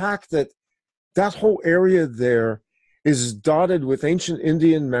 and the fact that that whole area there is dotted with ancient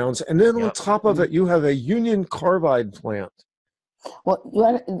Indian mounds, and then on top of it you have a Union Carbide plant. Well,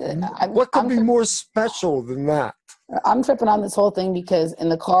 what could be more special than that? I'm tripping on this whole thing because in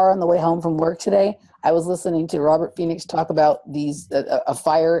the car on the way home from work today, I was listening to Robert Phoenix talk about a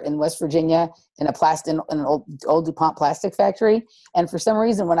fire in West Virginia in an old DuPont plastic factory. And for some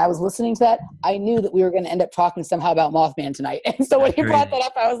reason, when I was listening to that, I knew that we were going to end up talking somehow about Mothman tonight. And so when you brought that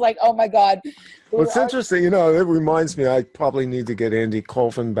up, I was like, oh my God. Well, it's interesting. It reminds me, I probably need to get Andy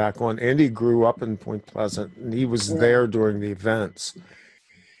Colvin back on. Andy grew up in Point Pleasant, and he was there during the events.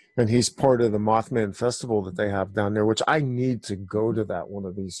 And he's part of the Mothman Festival that they have down there, which I need to go to that one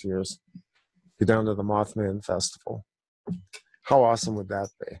of these years. Go down to the Mothman Festival. How awesome would that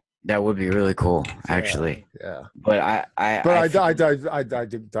be? That would be really cool, actually. Yeah. But I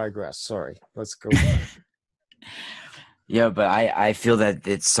digress. Sorry. Let's go back. Yeah, but I feel that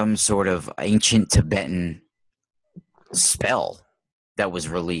it's some sort of ancient Tibetan spell that was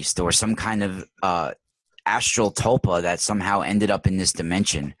released, or some kind of astral tulpa that somehow ended up in this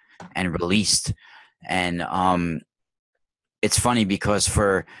dimension and released. And it's funny because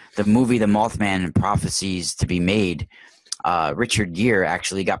for the movie The Mothman Prophecies to be made, Richard Gere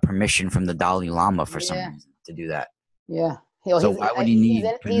actually got permission from the Dalai Lama for some reason to do that. Yeah. So why would he need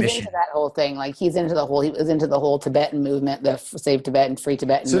permission? He's into that whole thing. Like he was into the whole Tibetan movement, the Save Tibetan, Free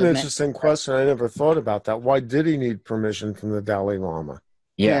Tibetan movement. It's an interesting question. I never thought about that. Why did he need permission from the Dalai Lama?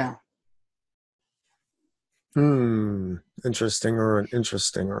 Yeah. Interesting.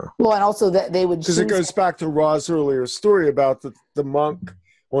 Well, and also that they would, because it goes back to Ra's earlier story about the monk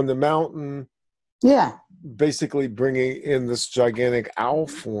on the mountain. Yeah. Basically bringing in this gigantic owl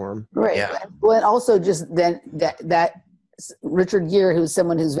form. Right. Yeah. Well, and also just then that Richard Gere, who's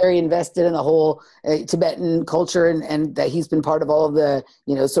someone who's very invested in the whole Tibetan culture, and that he's been part of all of the,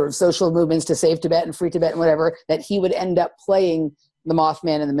 sort of social movements to save Tibet and free Tibet and whatever, that he would end up playing the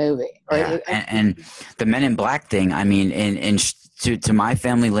Mothman in the movie. Right? Yeah. And the Men in Black thing, I mean, to my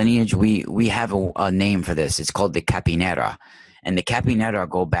family lineage, we have a name for this. It's called the Capinera. And the Capinera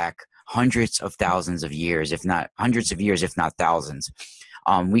go back hundreds of thousands of years, if not hundreds of years, if not thousands.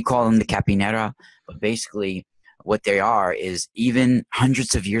 We call them the Capinera, but basically what they are is, even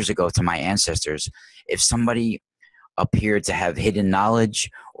hundreds of years ago to my ancestors, if somebody appeared to have hidden knowledge,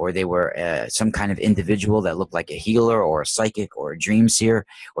 or they were some kind of individual that looked like a healer or a psychic or a dream seer,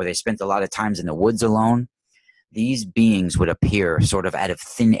 or they spent a lot of times in the woods alone, these beings would appear sort of out of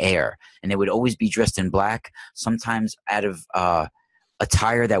thin air, and they would always be dressed in black, sometimes out of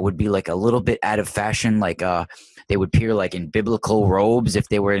attire that would be like a little bit out of fashion, like they would appear like in biblical robes. If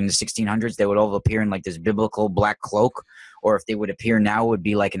they were in the 1600s, they would all appear in like this biblical black cloak, or if they would appear now, it would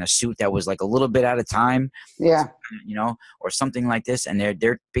be like in a suit that was like a little bit out of time, or something like this. And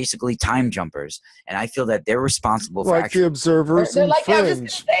they're basically time jumpers, and I feel that they're responsible for the observers. They're like, I was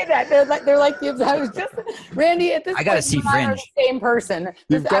just gonna say that. They're like the observers. I was just Randy. At this I gotta point, see you and I are Fringe. the same person.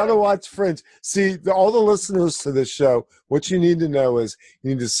 You've got to watch Fringe. See, all the listeners to this show, what you need to know is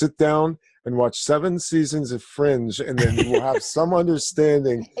you need to sit down and watch 7 seasons of Fringe, and then you will have some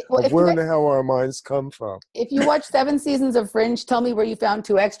understanding of where in the hell our minds come from. If you watch 7 seasons of Fringe, tell me where you found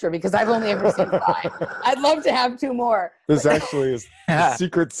 2 extra, because I've only ever seen 5. I'd love to have 2 more. This actually is the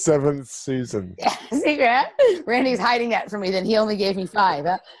secret 7th season. Yeah, secret. Randy's hiding that from me. Then he only gave me 5.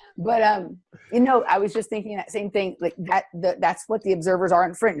 Huh? But I was just thinking that same thing. Like that's what the observers are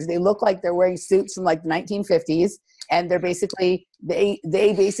in Fringe. They look like they're wearing suits from like the 1950s, and they're basically they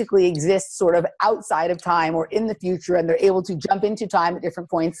basically exist sort of outside of time or in the future, and they're able to jump into time at different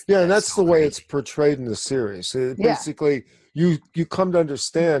points. Yeah, and that's the way it's portrayed in the series. Basically, you come to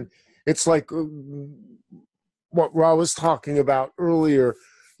understand. It's like what Ra was talking about earlier.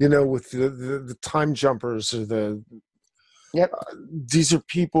 With the time jumpers, or the these are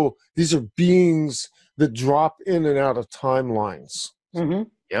people, these are beings that drop in and out of timelines. Mm-hmm.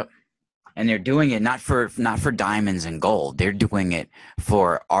 Yep. And they're doing it not for diamonds and gold. They're doing it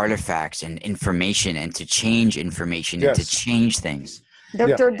for artifacts and information, and to change information and to change things.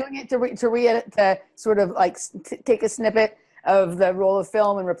 They're doing it to re-edit, to sort of like take a snippet of the roll of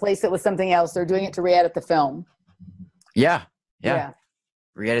film and replace it with something else. They're doing it to re-edit the film. Yeah.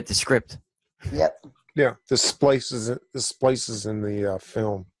 Re-edit the script. Yep. Yeah, the splices in the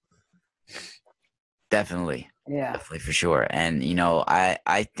film. Definitely. Yeah. Definitely, for sure. And,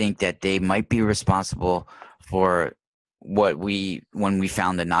 I think that they might be responsible for when we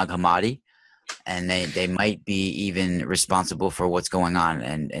found the Nag Hammadi, and they might be even responsible for what's going on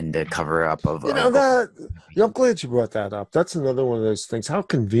and the cover up of. I'm glad you brought that up. That's another one of those things. How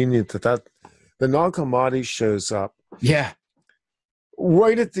convenient that the Nag Hammadi shows up. Yeah.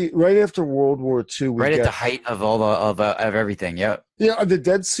 Right after World War II, at the height of all of everything. Yep. Yeah, the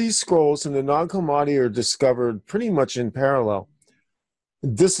Dead Sea Scrolls and the Nag Hammadi are discovered pretty much in parallel.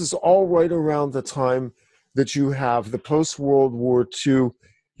 This is all right around the time that you have the post-World War II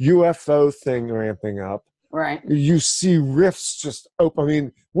UFO thing ramping up. Right. You see rifts just open. I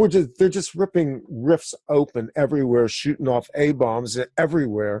mean, they're just ripping rifts open everywhere, shooting off A-bombs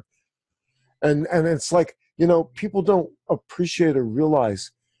everywhere, and it's like, people don't appreciate or realize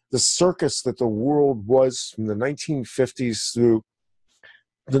the circus that the world was from the 1950s through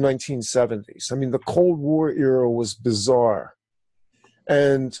the 1970s. I mean, the Cold War era was bizarre.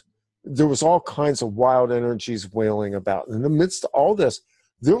 And there was all kinds of wild energies wailing about. In the midst of all this,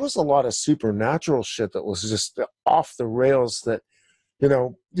 there was a lot of supernatural shit that was just off the rails that, you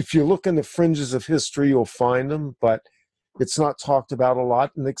know, if you look in the fringes of history, you'll find them, but it's not talked about a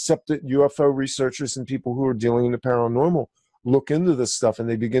lot. And except that UFO researchers and people who are dealing in the paranormal look into this stuff, and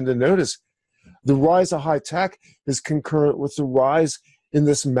they begin to notice the rise of high tech is concurrent with the rise in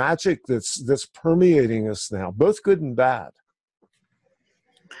this magic that's permeating us now, both good and bad.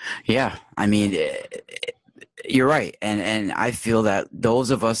 Yeah, I mean, you're right, and I feel that those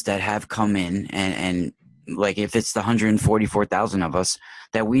of us that have come in and like if it's the 144,000 of us,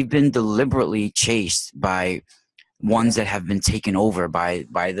 that we've been deliberately chased by ones that have been taken over by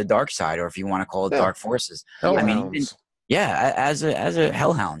the dark side, or if you want to call it dark forces. Hellhounds. I mean, as a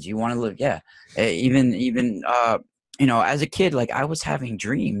hellhounds, you want to look, even you know, as a kid, like I was having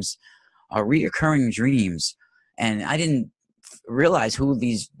dreams, reoccurring dreams, and I didn't realize who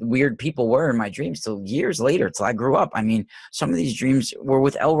these weird people were in my dreams till years later, till I grew up. I mean, some of these dreams were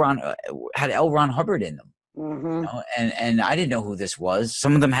with had L. Ron Hubbard in them, you know? and I didn't know who this was.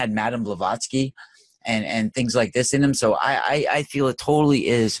 Some of them had Madame Blavatsky and things like this in them. So I feel it totally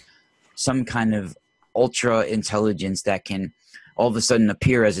is some kind of ultra intelligence that can all of a sudden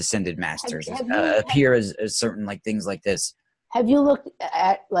appear as ascended masters, appear as certain like things like this. Have you looked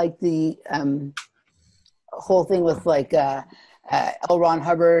at like the whole thing with like L. Ron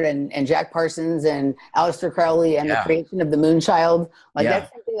Hubbard and Jack Parsons and Aleister Crowley and the creation of the Moonchild? Like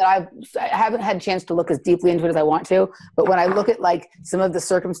that's something that I haven't had a chance to look as deeply into it as I want to. But when I look at like some of the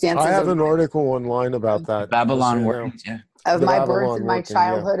circumstances, I have an article online about that. Babylon workings, of my birth and my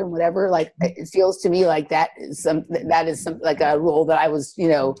childhood and whatever, like it feels to me like that is some like a role that I was, you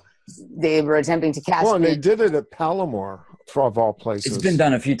know, they were attempting to cast. Well, and they did it at Palomar, of all places. It's been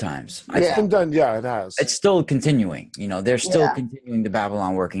done a few times. It's been done, it has. It's still continuing. You know, they're still continuing the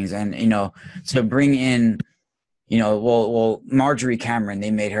Babylon workings, and you know, to bring in, you know, well, Marjorie Cameron, they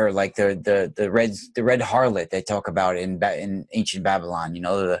made her like the red harlot they talk about in ancient Babylon. You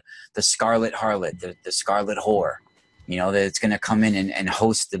know, the scarlet harlot, the scarlet whore. You know, that it's going to come in and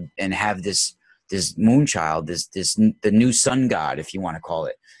host and have this moonchild, the new sun god, if you want to call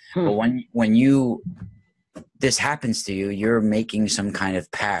it. But when this happens to you, you're making some kind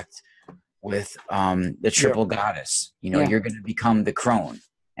of pact with the triple goddess. You know, you're going to become the crone,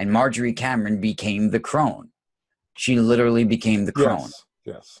 and Marjorie Cameron became the crone. She literally became the crone.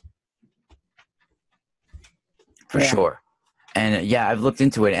 Yes. For sure. And I've looked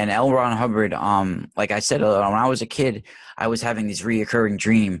into it. And L. Ron Hubbard, like I said, when I was a kid, I was having this reoccurring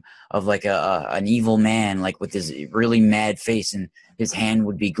dream of like an evil man, like with this really mad face, and his hand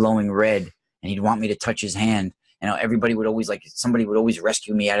would be glowing red, and he'd want me to touch his hand. And somebody would always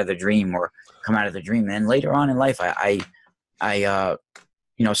rescue me out of the dream or come out of the dream. And then later on in life, I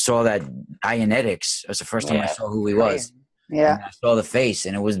you know, saw that Ianetics. It was the first time I saw who he was. Yeah. And I saw the face,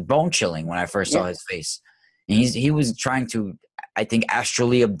 and it was bone chilling when I first saw his face. And he was trying to, I think,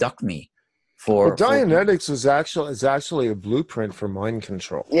 astrally abduct me. Dianetics is actually a blueprint for mind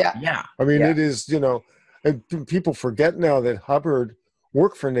control. Yeah. I mean, it is, you know, and people forget now that Hubbard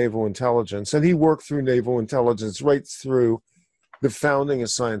worked for naval intelligence, and he worked through naval intelligence right through the founding of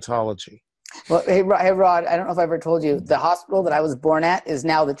Scientology. Well, hey Rod, I don't know if I ever told you, the hospital that I was born at is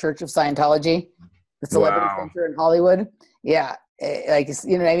now the Church of Scientology, the celebrity center in Hollywood. Yeah. Like,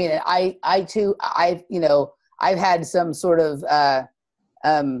 you know what I mean? I too, you know, I've had some sort of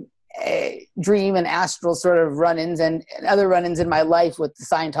dream and astral sort of run-ins and other run-ins in my life with the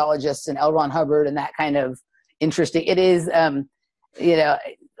Scientologists and L. Ron Hubbard and that kind of interesting. It is, you know,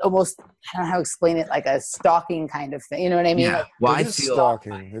 almost, I don't know how to explain it, like a stalking kind of thing. You know what I mean? Yeah. Like, well, I feel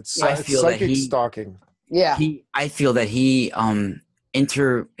stalking. It's psychic stalking. Yeah. I feel that he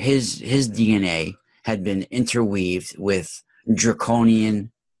his DNA had been interweaved with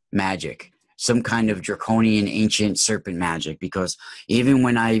draconian magic, some kind of draconian ancient serpent magic, because even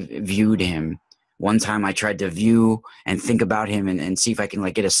when I viewed him, one time I tried to view and think about him and see if I can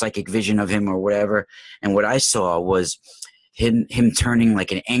like get a psychic vision of him or whatever, and what I saw was him turning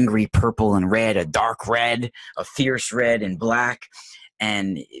like an angry purple and red, a dark red, a fierce red and black,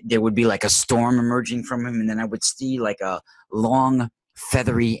 and there would be like a storm emerging from him, and then I would see like a long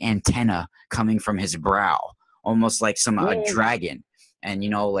feathery antenna coming from his brow, almost like a dragon. And, you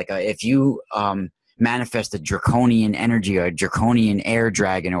know, like if you manifest a draconian energy or a draconian air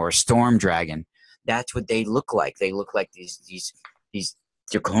dragon or a storm dragon, that's what they look like. They look like these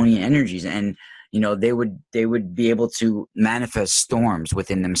draconian energies. And, you know, they would be able to manifest storms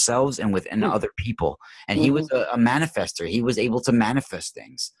within themselves and within other people. And he was a manifester. He was able to manifest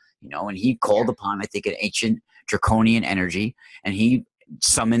things, you know, and he called upon, I think, an ancient draconian energy, and he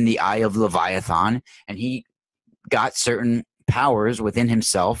summoned the Eye of Leviathan, and he got certain powers within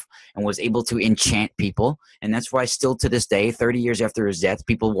himself and was able to enchant people. And that's why still to this day, 30 years after his death,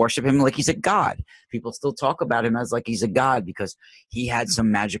 people worship him like he's a god. People still talk about him as like he's a god because he had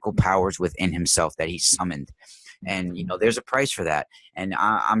some magical powers within himself that he summoned. And, you know, there's a price for that. And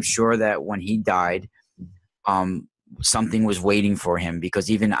I'm sure that when he died, something was waiting for him, because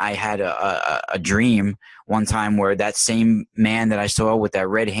even I had a dream one time where that same man that I saw with that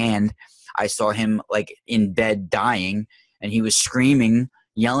red hand, I saw him like in bed dying, and he was screaming,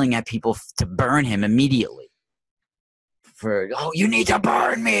 yelling at people to burn him immediately. Oh, you need to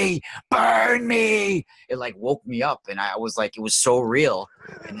burn me! Burn me! It like woke me up, and I was like, it was so real.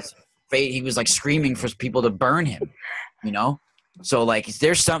 And his fate, he was like screaming for people to burn him, you know? So like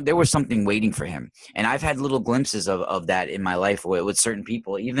there was something waiting for him. And I've had little glimpses of that in my life with certain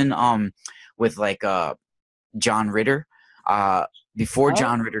people, even with like John Ritter. Before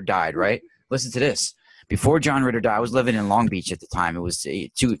John Ritter died, right? Listen to this. Before John Ritter died, I was living in Long Beach at the time. It was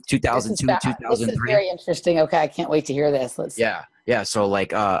 2002, 2003. This is very interesting. Okay, I can't wait to hear this. Yeah. So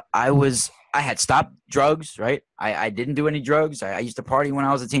like I had stopped drugs, right? I didn't do any drugs. I used to party when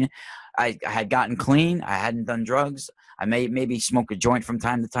I was a teen. I had gotten clean. I hadn't done drugs. I maybe smoke a joint from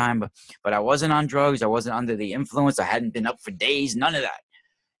time to time, but I wasn't on drugs. I wasn't under the influence. I hadn't been up for days. None of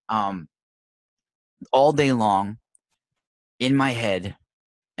that. All day long in my head,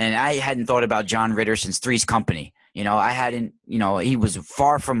 and I hadn't thought about John Ritter since Three's Company. You know, I hadn't, you know, he was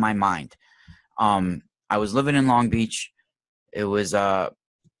far from my mind. I was living in Long Beach. It was, I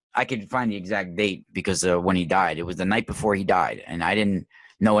could find the exact date because when he died, it was the night before he died. And I didn't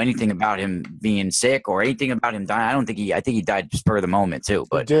know anything about him being sick or anything about him dying. I think he died spur of the moment too.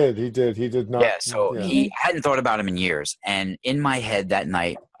 But he did not. Yeah. So he hadn't thought about him in years. And in my head that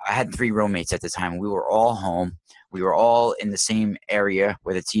night, I had 3 roommates at the time. We were all home. We were all in the same area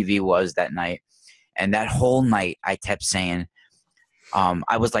where the TV was that night. And that whole night I kept saying,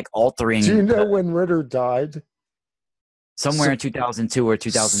 I was like altering. Do you know when Ritter died? Somewhere in 2002 or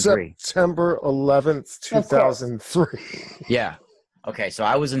 2003. September 11th, 2003. Yeah. Okay. So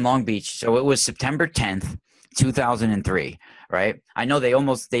I was in Long Beach. So it was September 10th, 2003. Right. I know they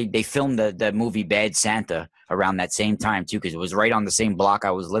filmed the movie Bad Santa around that same time too, because it was right on the same block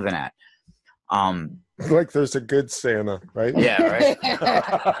I was living at. Like there's a good Santa, right? Yeah, right.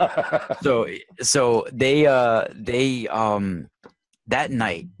 So they that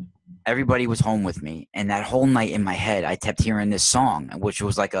night everybody was home with me, and that whole night in my head I kept hearing this song, which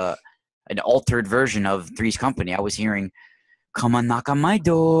was like an altered version of Three's Company. I was hearing, "Come on, knock on my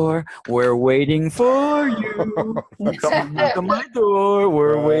door, we're waiting for you. Come on, knock on my door,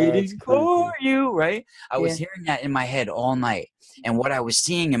 we're waiting for you." Right? I was hearing that in my head all night, and what I was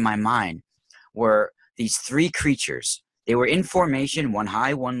seeing in my mind were these 3 creatures. They were in formation, one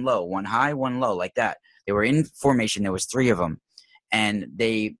high, one low, one high, one low, like that. They were in formation. There was 3 of them, and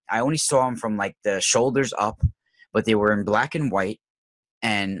I only saw them from like the shoulders up, but they were in black and white,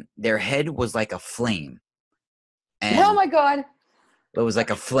 and their head was like a flame. And oh my God. It was like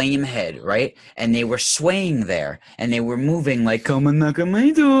a flame head, right? And they were swaying there, and they were moving like, "Come and knock on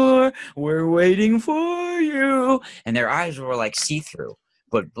my door, we're waiting for you." And their eyes were like see-through,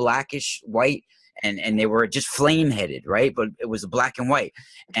 but blackish white, and they were just flame-headed, right? But it was black and white.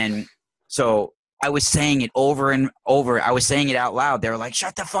 And so I was saying it over and over. I was saying it out loud. They were like,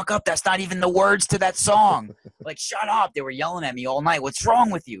 "Shut the fuck up. That's not even the words to that song." Like, shut up. They were yelling at me all night. "What's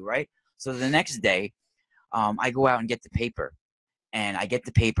wrong with you?" Right? So the next day, I go out and get the paper. And I get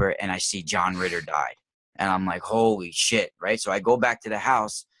the paper, and I see John Ritter died. And I'm like, holy shit, right? So I go back to the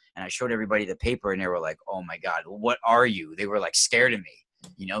house, and I showed everybody the paper, and they were like, "Oh, my God, what are you?" They were, like, scared of me,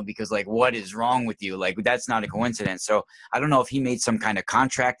 you know, because, like, what is wrong with you? Like, that's not a coincidence. So I don't know if he made some kind of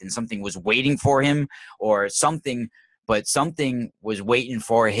contract and something was waiting for him or something, but something was waiting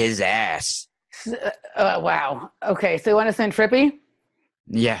for his ass. Wow. Okay, so you want to sound trippy?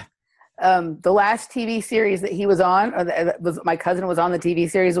 Yeah. The last TV series that he was on, my cousin was on the TV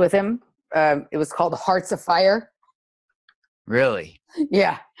series with him. It was called Hearts of Fire. Really?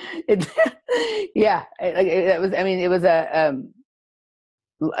 Yeah. It was. I mean, it was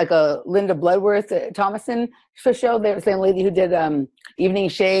like a Linda Bloodworth Thomason show. There was the lady who did Evening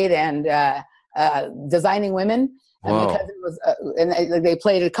Shade and Designing Women. And my cousin was, and they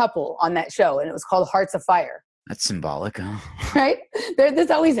played a couple on that show, and it was called Hearts of Fire. That's symbolic, huh? Right?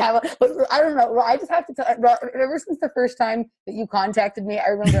 There's always but I don't know. I just have to tell, ever since the first time that you contacted me, I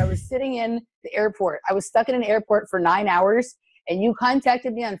remember I was sitting in the airport. I was stuck in an airport for 9 hours, and you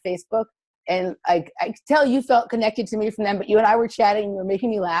contacted me on Facebook, and I could tell you felt connected to me from them, but you and I were chatting, and you were making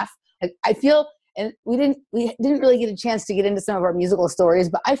me laugh. I feel and we didn't really get a chance to get into some of our musical stories,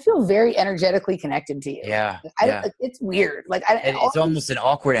 but I feel very energetically connected to you. Yeah. It's weird. Like it's almost an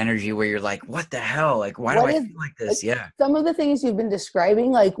awkward energy where you're like, what the hell? Like, why do I feel like this? Like, some of the things you've been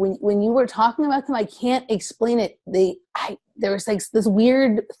describing, like when you were talking about them, I can't explain it. There was like this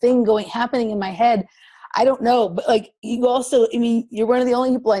weird thing happening in my head. I don't know, but like you also, I mean, you're one of the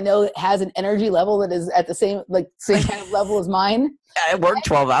only people I know that has an energy level that is at the same kind of level as mine. I work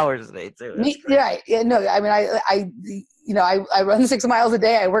 12 hours a day too. Right. Yeah, no, I mean, I run 6 miles a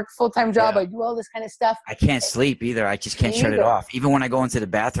day. I work a full-time job. I do all this kind of stuff. I can't sleep either. I just can't shut it off. Even when I go into the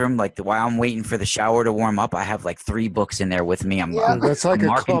bathroom, like while I'm waiting for the shower to warm up, I have like 3 books in there with me. That's like a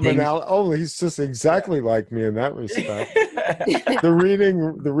commonality. Oh, he's just exactly like me in that respect. the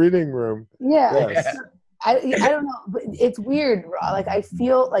reading room. Yeah. Yes. I don't know, but it's weird. Like I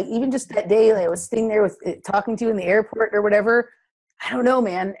feel like even just that day, like I was sitting there talking to you in the airport or whatever. I don't know,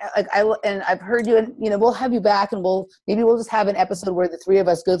 man. Like I've heard you, and we'll have you back, and we'll just have an episode where the 3 of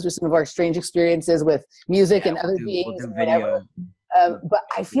us go through some of our strange experiences with music and other beings and whatever. But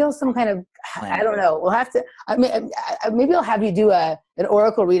I feel some kind of, I don't know. We'll have to. I mean, maybe I'll have you do an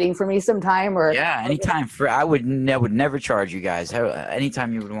oracle reading for me sometime, or anytime. I would never charge you guys.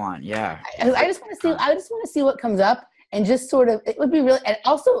 Anytime you would want. Yeah. I just want to see. I just want to see what comes up, and just sort of. It would be really, and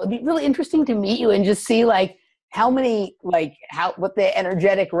also it'd be really interesting to meet you and just see like what the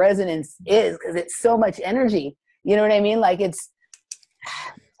energetic resonance is, because it's so much energy. You know what I mean? Like it's.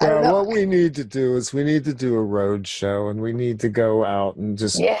 What we need to do is we need to do a road show, and we need to go out and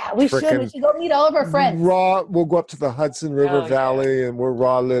just we should go meet all of our friends. We'll go up to the Hudson River Valley and where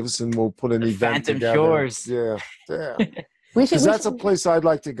Ra lives, and we'll put an event together. Shores. Yeah. Because that's a place I'd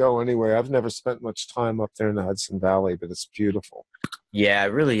like to go anyway. I've never spent much time up there in the Hudson Valley, but it's beautiful. Yeah,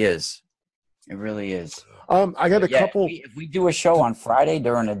 it really is. It really is. I got a couple. If we do a show on Friday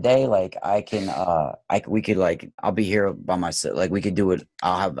during the day, like I can, we could like, I'll be here by myself. Like we could do it.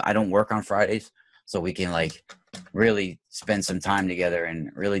 I don't work on Fridays, so we can like really spend some time together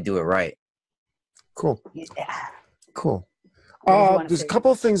and really do it right. Cool. Yeah. Cool. There's a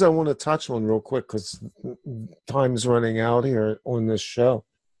couple of things I want to touch on real quick because time's running out here on this show.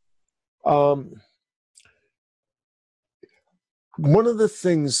 One of the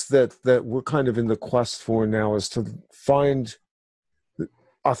things that we're kind of in the quest for now is to find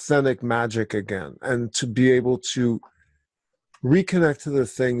authentic magic again, and to be able to reconnect to the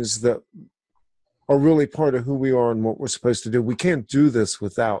things that are really part of who we are and what we're supposed to do. We can't do this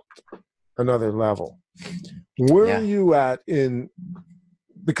without another level. Where are you at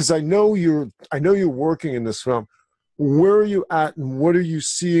because I know you're working in this realm. Where are you at, and what are you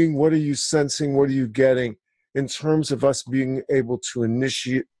seeing? What are you sensing? What are you getting in terms of us being able to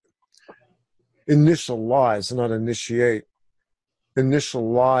initialize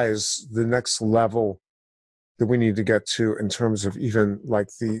the next level that we need to get to in terms of even like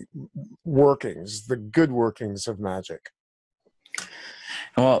the good workings of magic?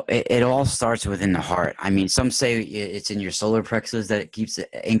 Well, it all starts within the heart. I mean, some say it's in your solar plexus that it keeps it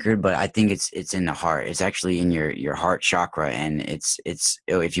anchored, but I think it's in the heart. It's actually in your heart chakra, and it's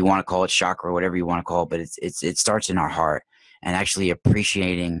if you want to call it chakra, whatever you want to call it, but it starts in our heart, and actually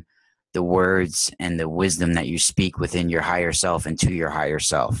appreciating the words and the wisdom that you speak within your higher self and to your higher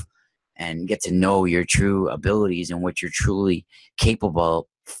self, and get to know your true abilities and what you're truly capable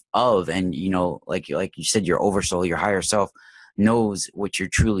of. And like you said, your oversoul, your higher self knows what you're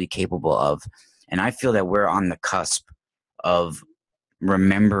truly capable of. And I feel that we're on the cusp of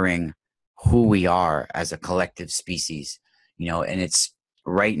remembering who we are as a collective species, and it's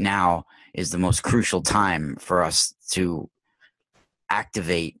right now is the most crucial time for us to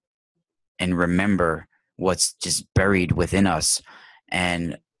activate and remember what's just buried within us.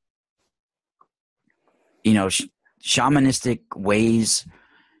 And shamanistic ways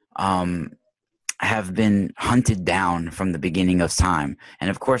have been hunted down from the beginning of time. And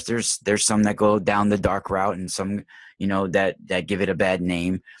of course there's some that go down the dark route, and some that give it a bad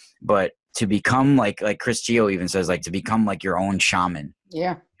name. But to become like Chris Geo even says, like, to become like your own shaman,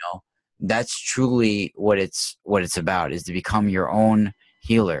 that's truly what it's about, is to become your own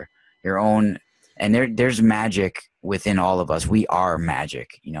healer, your own. And there's magic within all of us. We are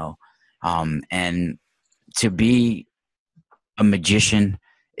magic, and to be a magician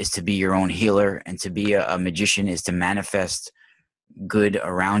is to be your own healer, and to be a magician is to manifest good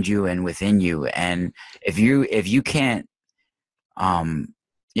around you and within you. And if you can't,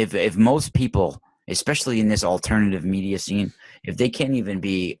 if most people, especially in this alternative media scene, if they can't even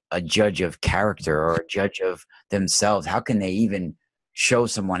be a judge of character or a judge of themselves, how can they even show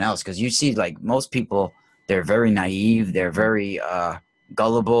someone else? Because you see, like, most people, they're very naive, they're very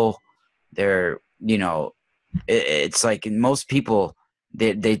gullible, They're, you know, it's like most people,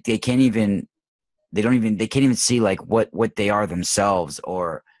 they can't even, they can't even see like what they are themselves,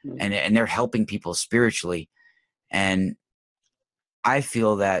 or, and they're helping people spiritually. And I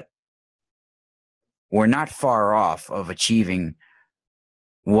feel that we're not far off of achieving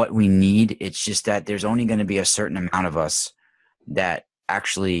what we need. It's just that there's only going to be a certain amount of us that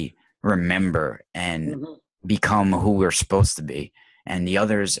actually remember and become who we're supposed to be. And the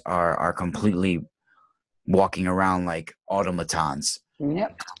others are completely walking around like automatons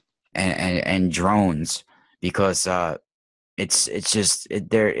and drones, because it's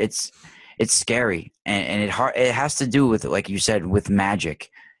scary, and it has to do with, like you said, with magic.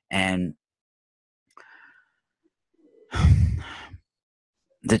 And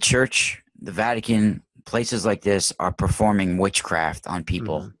the church, the Vatican, places like this are performing witchcraft on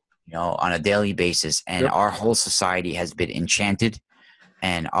people, you know, on a daily basis. And our whole society has been enchanted,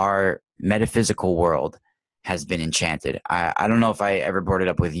 and our metaphysical world has been enchanted. I don't know if I ever brought it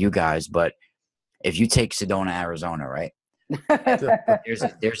up with you guys, but if you take Sedona, Arizona, right? There's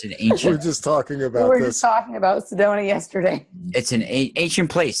an ancient. We're just talking about Sedona yesterday. It's an ancient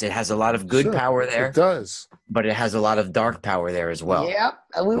place. It has a lot of good power there. It does, but it has a lot of dark power there as well. Yeah,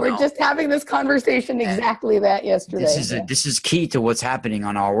 we were just having this conversation exactly that yesterday. This is key to what's happening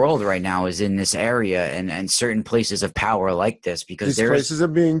on our world right now, is in this area and certain places of power like this, because these places are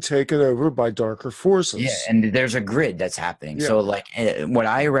being taken over by darker forces. Yeah, and there's a grid that's happening. Yeah. So like what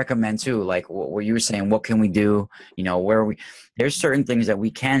I recommend too, like what you were saying, what can we do? You know, there's certain things that we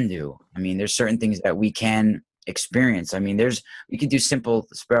can do. I mean, there's certain things that we can experience. I mean, we could do simple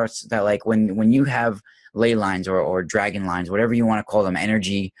spirits that, like when you have ley lines or dragon lines, whatever you want to call them,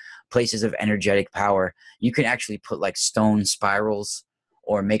 energy, places of energetic power, you can actually put like stone spirals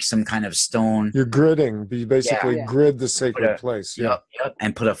or make some kind of stone. You're gridding. You basically grid the sacred place. Yep.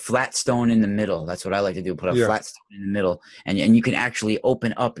 And put a flat stone in the middle. That's what I like to do. Put a flat stone in the middle. And you can actually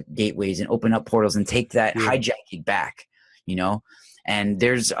open up gateways and open up portals and take that hijacking back, you know? And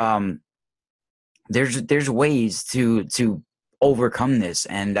there's ways to overcome this.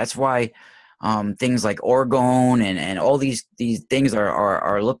 And that's why things like orgone and all these things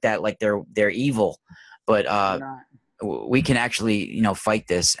are looked at like they're evil, but we can actually, you know, fight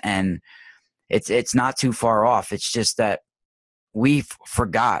this, and it's not too far off. It's just that we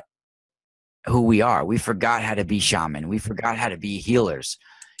forgot who we are. We forgot how to be shaman. We forgot how to be healers.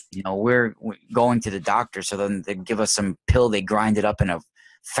 You know, we're going to the doctor, so then they give us some pill, they grind it up in a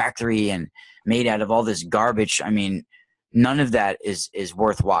factory and made out of all this garbage. I mean, none of that is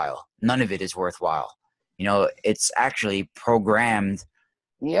worthwhile. None of it is worthwhile. You know, it's actually programmed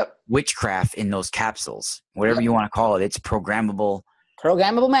witchcraft in those capsules, whatever you want to call it. It's programmable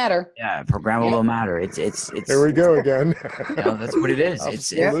matter. Yeah, programmable matter. It's there we go again. You know, that's what it is.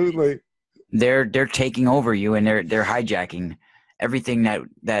 Absolutely. They're taking over you, and they're hijacking everything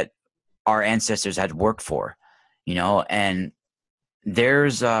that our ancestors had worked for, you know. And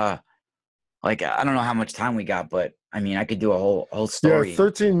there's like, I don't know how much time we got, but I mean, I could do a whole story. Yeah,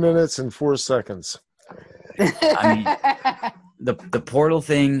 13 minutes and 4 seconds. I mean, the portal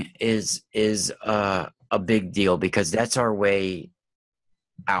thing is a big deal, because that's our way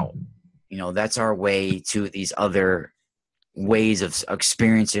out. You know, that's our way to these other ways of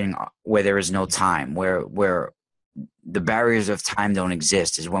experiencing where there is no time, where the barriers of time don't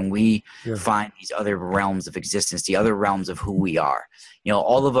exist, is when we find these other realms of existence, the other realms of who we are. You know,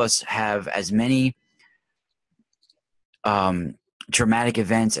 all of us have as many traumatic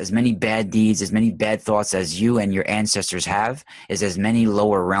events, as many bad deeds, as many bad thoughts as you and your ancestors have, is as many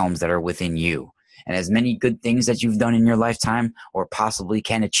lower realms that are within you. And as many good things that you've done in your lifetime or possibly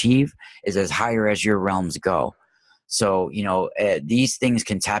can achieve is as higher as your realms go. So, you know, these things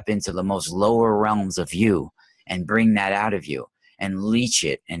can tap into the most lower realms of you and bring that out of you and leech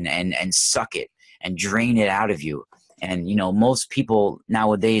it and suck it and drain it out of you. And, you know, most people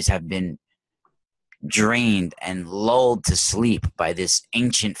nowadays have been drained and lulled to sleep by this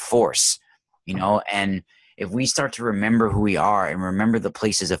ancient force, you know. And if we start to remember who we are and remember the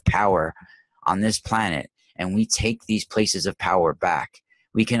places of power on this planet, and we take these places of power back,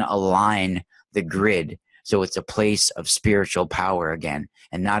 we can align the grid so it's a place of spiritual power again,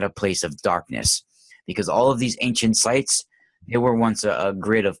 and not a place of darkness. Because all of these ancient sites, they were once a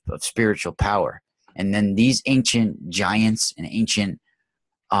grid of spiritual power. And then these ancient giants and ancient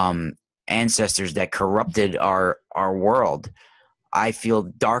ancestors that corrupted our world, I feel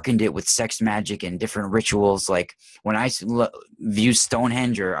darkened it with sex magic and different rituals. Like when I view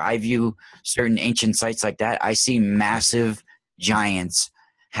Stonehenge, or I view certain ancient sites like that, I see massive giants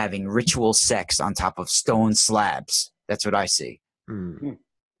having ritual sex on top of stone slabs. That's what I see.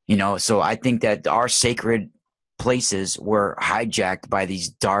 You So I think that our sacred places were hijacked by these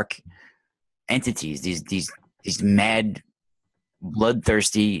dark entities, these mad,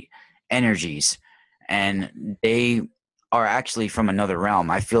 bloodthirsty energies, and they are actually from another realm.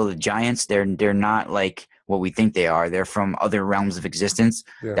 I feel the giants, they're not like what we think they are. They're from other realms of existence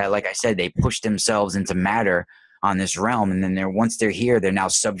that, like I said, they push themselves into matter on this realm, and then once they're here, they're now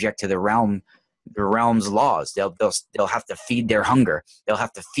subject to the realm's laws. They'll have to feed their hunger. They'll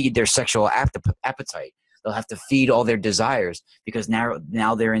have to feed their sexual appetite. They'll have to feed all their desires, because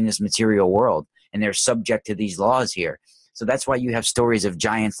now they're in this material world and they're subject to these laws here. So that's why you have stories of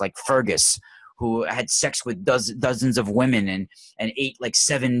giants like Fergus, who had sex with dozens of women and ate like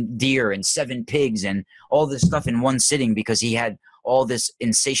 7 deer and 7 pigs and all this stuff in one sitting, because he had all this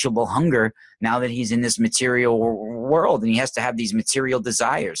insatiable hunger now that he's in this material world, and he has to have these material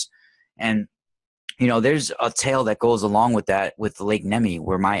desires. And there's a tale that goes along with that, with Lake Nemi,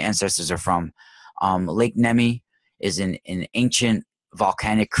 where my ancestors are from. Lake Nemi is an ancient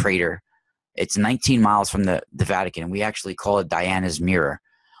volcanic crater. It's 19 miles from the Vatican. We actually call it Diana's Mirror.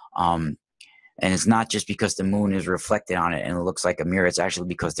 And it's not just because the moon is reflected on it and it looks like a mirror. It's actually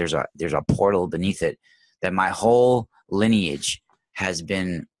because there's a portal beneath it that my whole lineage has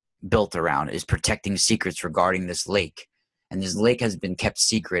been built around, is protecting secrets regarding this lake. And this lake has been kept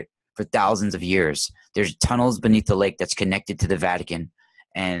secret for thousands of years. There's tunnels beneath the lake that's connected to the Vatican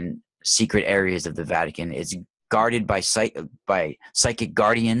and secret areas of the Vatican. It's guarded by psychic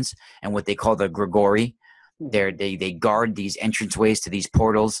guardians and what they call the Grigori. They guard these entranceways to these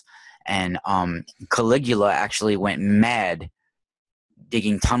portals. And Caligula actually went mad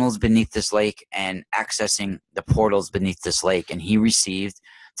digging tunnels beneath this lake and accessing the portals beneath this lake. And he received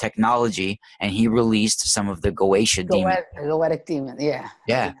technology, and he released some of the Goetia demons. Goetic demon, yeah.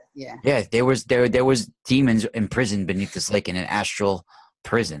 There was demons imprisoned beneath this lake in an astral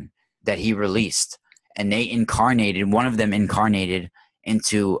prison that he released, and they incarnated. One of them incarnated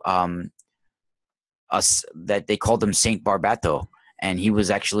into us, that they called him Saint Barbato, and he was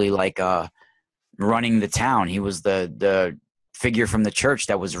actually like running the town. He was the figure from the church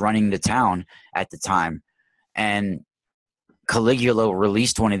that was running the town at the time, and Caligula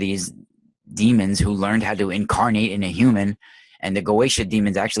released one of these demons who learned how to incarnate in a human. And the Goetia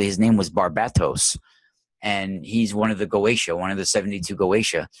demons, actually his name was Barbatos, and he's one of the Goetia, one of the 72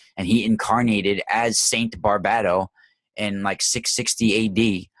 Goetia, and he incarnated as Saint Barbato in like 660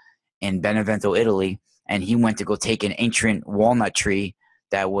 AD in Benevento, Italy. And he went to go take an ancient walnut tree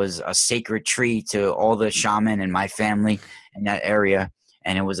that was a sacred tree to all the shaman and my family in that area,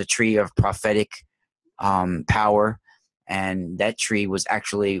 and it was a tree of prophetic power. And that tree was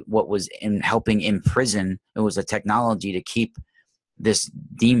actually what was helping imprison. It was a technology to keep this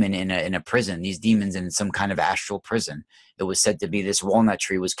demon in a prison, these demons in some kind of astral prison. It was said to be this walnut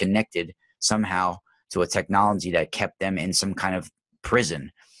tree was connected somehow to a technology that kept them in some kind of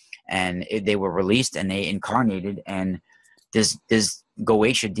prison. And they were released and they incarnated. And this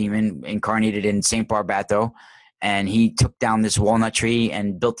Goetia demon incarnated in Saint Barbato, and he took down this walnut tree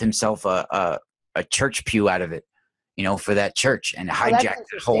and built himself a church pew out of it, for that church, and hijacked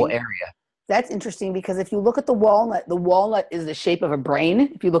the whole area. That's interesting, because if you look at the walnut is the shape of a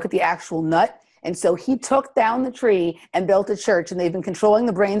brain, if you look at the actual nut. And so he took down the tree and built a church, and they've been controlling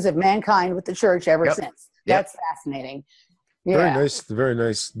the brains of mankind with the church ever since. That's fascinating. Yeah. Very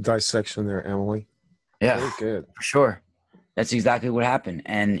nice dissection there, Emily. Yeah, very good. For sure. That's exactly what happened.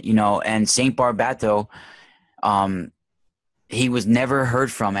 And, and Saint Barbato, he was never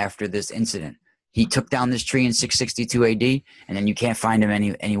heard from after this incident. He took down this tree in 662 AD, and then you can't find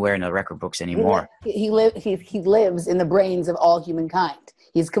him anywhere in the record books anymore. He lives in the brains of all humankind.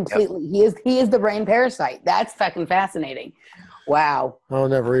 He's completely he is the brain parasite. That's fucking fascinating. Wow. I'll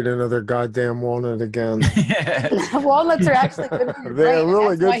never eat another goddamn walnut again. Walnuts are actually good for your brain. They're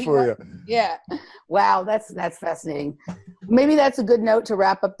really good for you. Yeah. Wow, that's fascinating. Maybe that's a good note to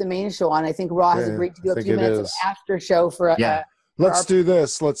wrap up the main show on. I think Ra has agreed to do a few minutes of after show for Let's do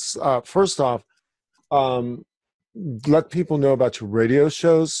this. Let's first off, let people know about your radio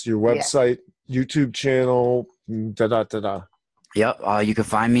shows, your website, YouTube channel, Yep. You can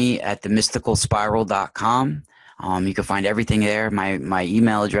find me at themysticalspiral.com. You can find everything there. My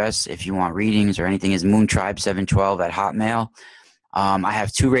email address, if you want readings or anything, is moontribe712@hotmail. I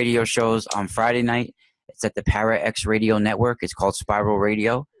have 2 radio shows on Friday night. It's at the ParaX Radio Network. It's called Spiral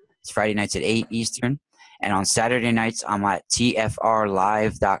Radio. It's Friday nights at 8 Eastern. And on Saturday nights, I'm at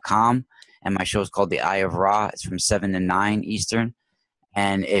tfrlive.com. And my show is called The Eye of Ra. It's from 7 to 9 Eastern.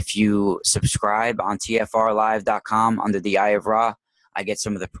 And if you subscribe on tfrlive.com under The Eye of Ra, I get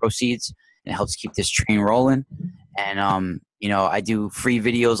some of the proceeds. It helps keep this train rolling. And You know, I do free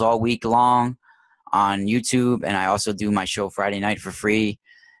videos all week long on YouTube, and I also do my show Friday night for free.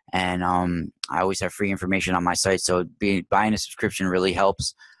 And I always have free information on my site, so buying a subscription really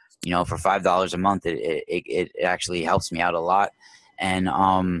helps. You know, for $5 a month, it actually helps me out a lot. And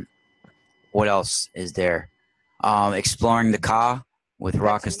what else is there? Exploring the Ka with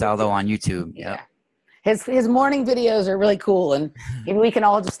Ra Castaldo on YouTube. Yeah. His morning videos are really cool, and maybe we can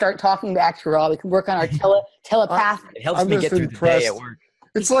all just start talking back to Ra. We can work on our telepath. It helps me get through the day at work.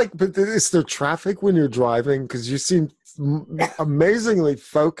 It's like, but is there traffic when you're driving? Because you seem amazingly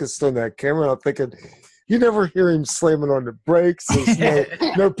focused on that camera. I'm thinking, you never hear him slamming on the brakes.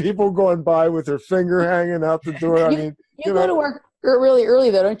 There's no people going by with their finger hanging out the door. I mean, you go to work really early,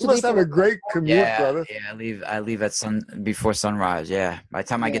 though, don't you? You must have a great commute, brother. Yeah, I leave at before sunrise. Yeah, by the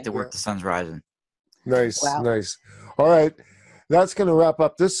time I get to work, the sun's rising. Nice, nice. All right, that's going to wrap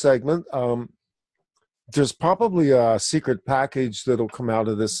up this segment. There's probably a secret package that'll come out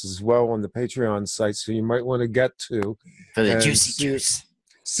of this as well on the Patreon site, so you might want to get to for the juicy juice.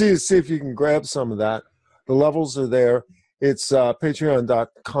 See if you can grab some of that. The levels are there. It's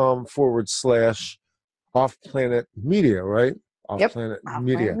patreon.com/OffPlanet Media, right? OffPlanet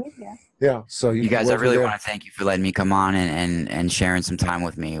Media. Yeah. So you guys, I really want to thank you for letting me come on and sharing some time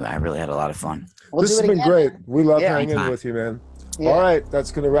with me. I really had a lot of fun. This has been great. We love hanging with you, man. Yeah. All right,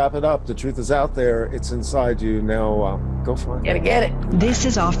 that's going to wrap it up. The truth is out there. It's inside you. Now go find it. Gotta get it. This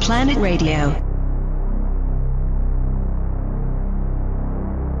is OffPlanet Radio.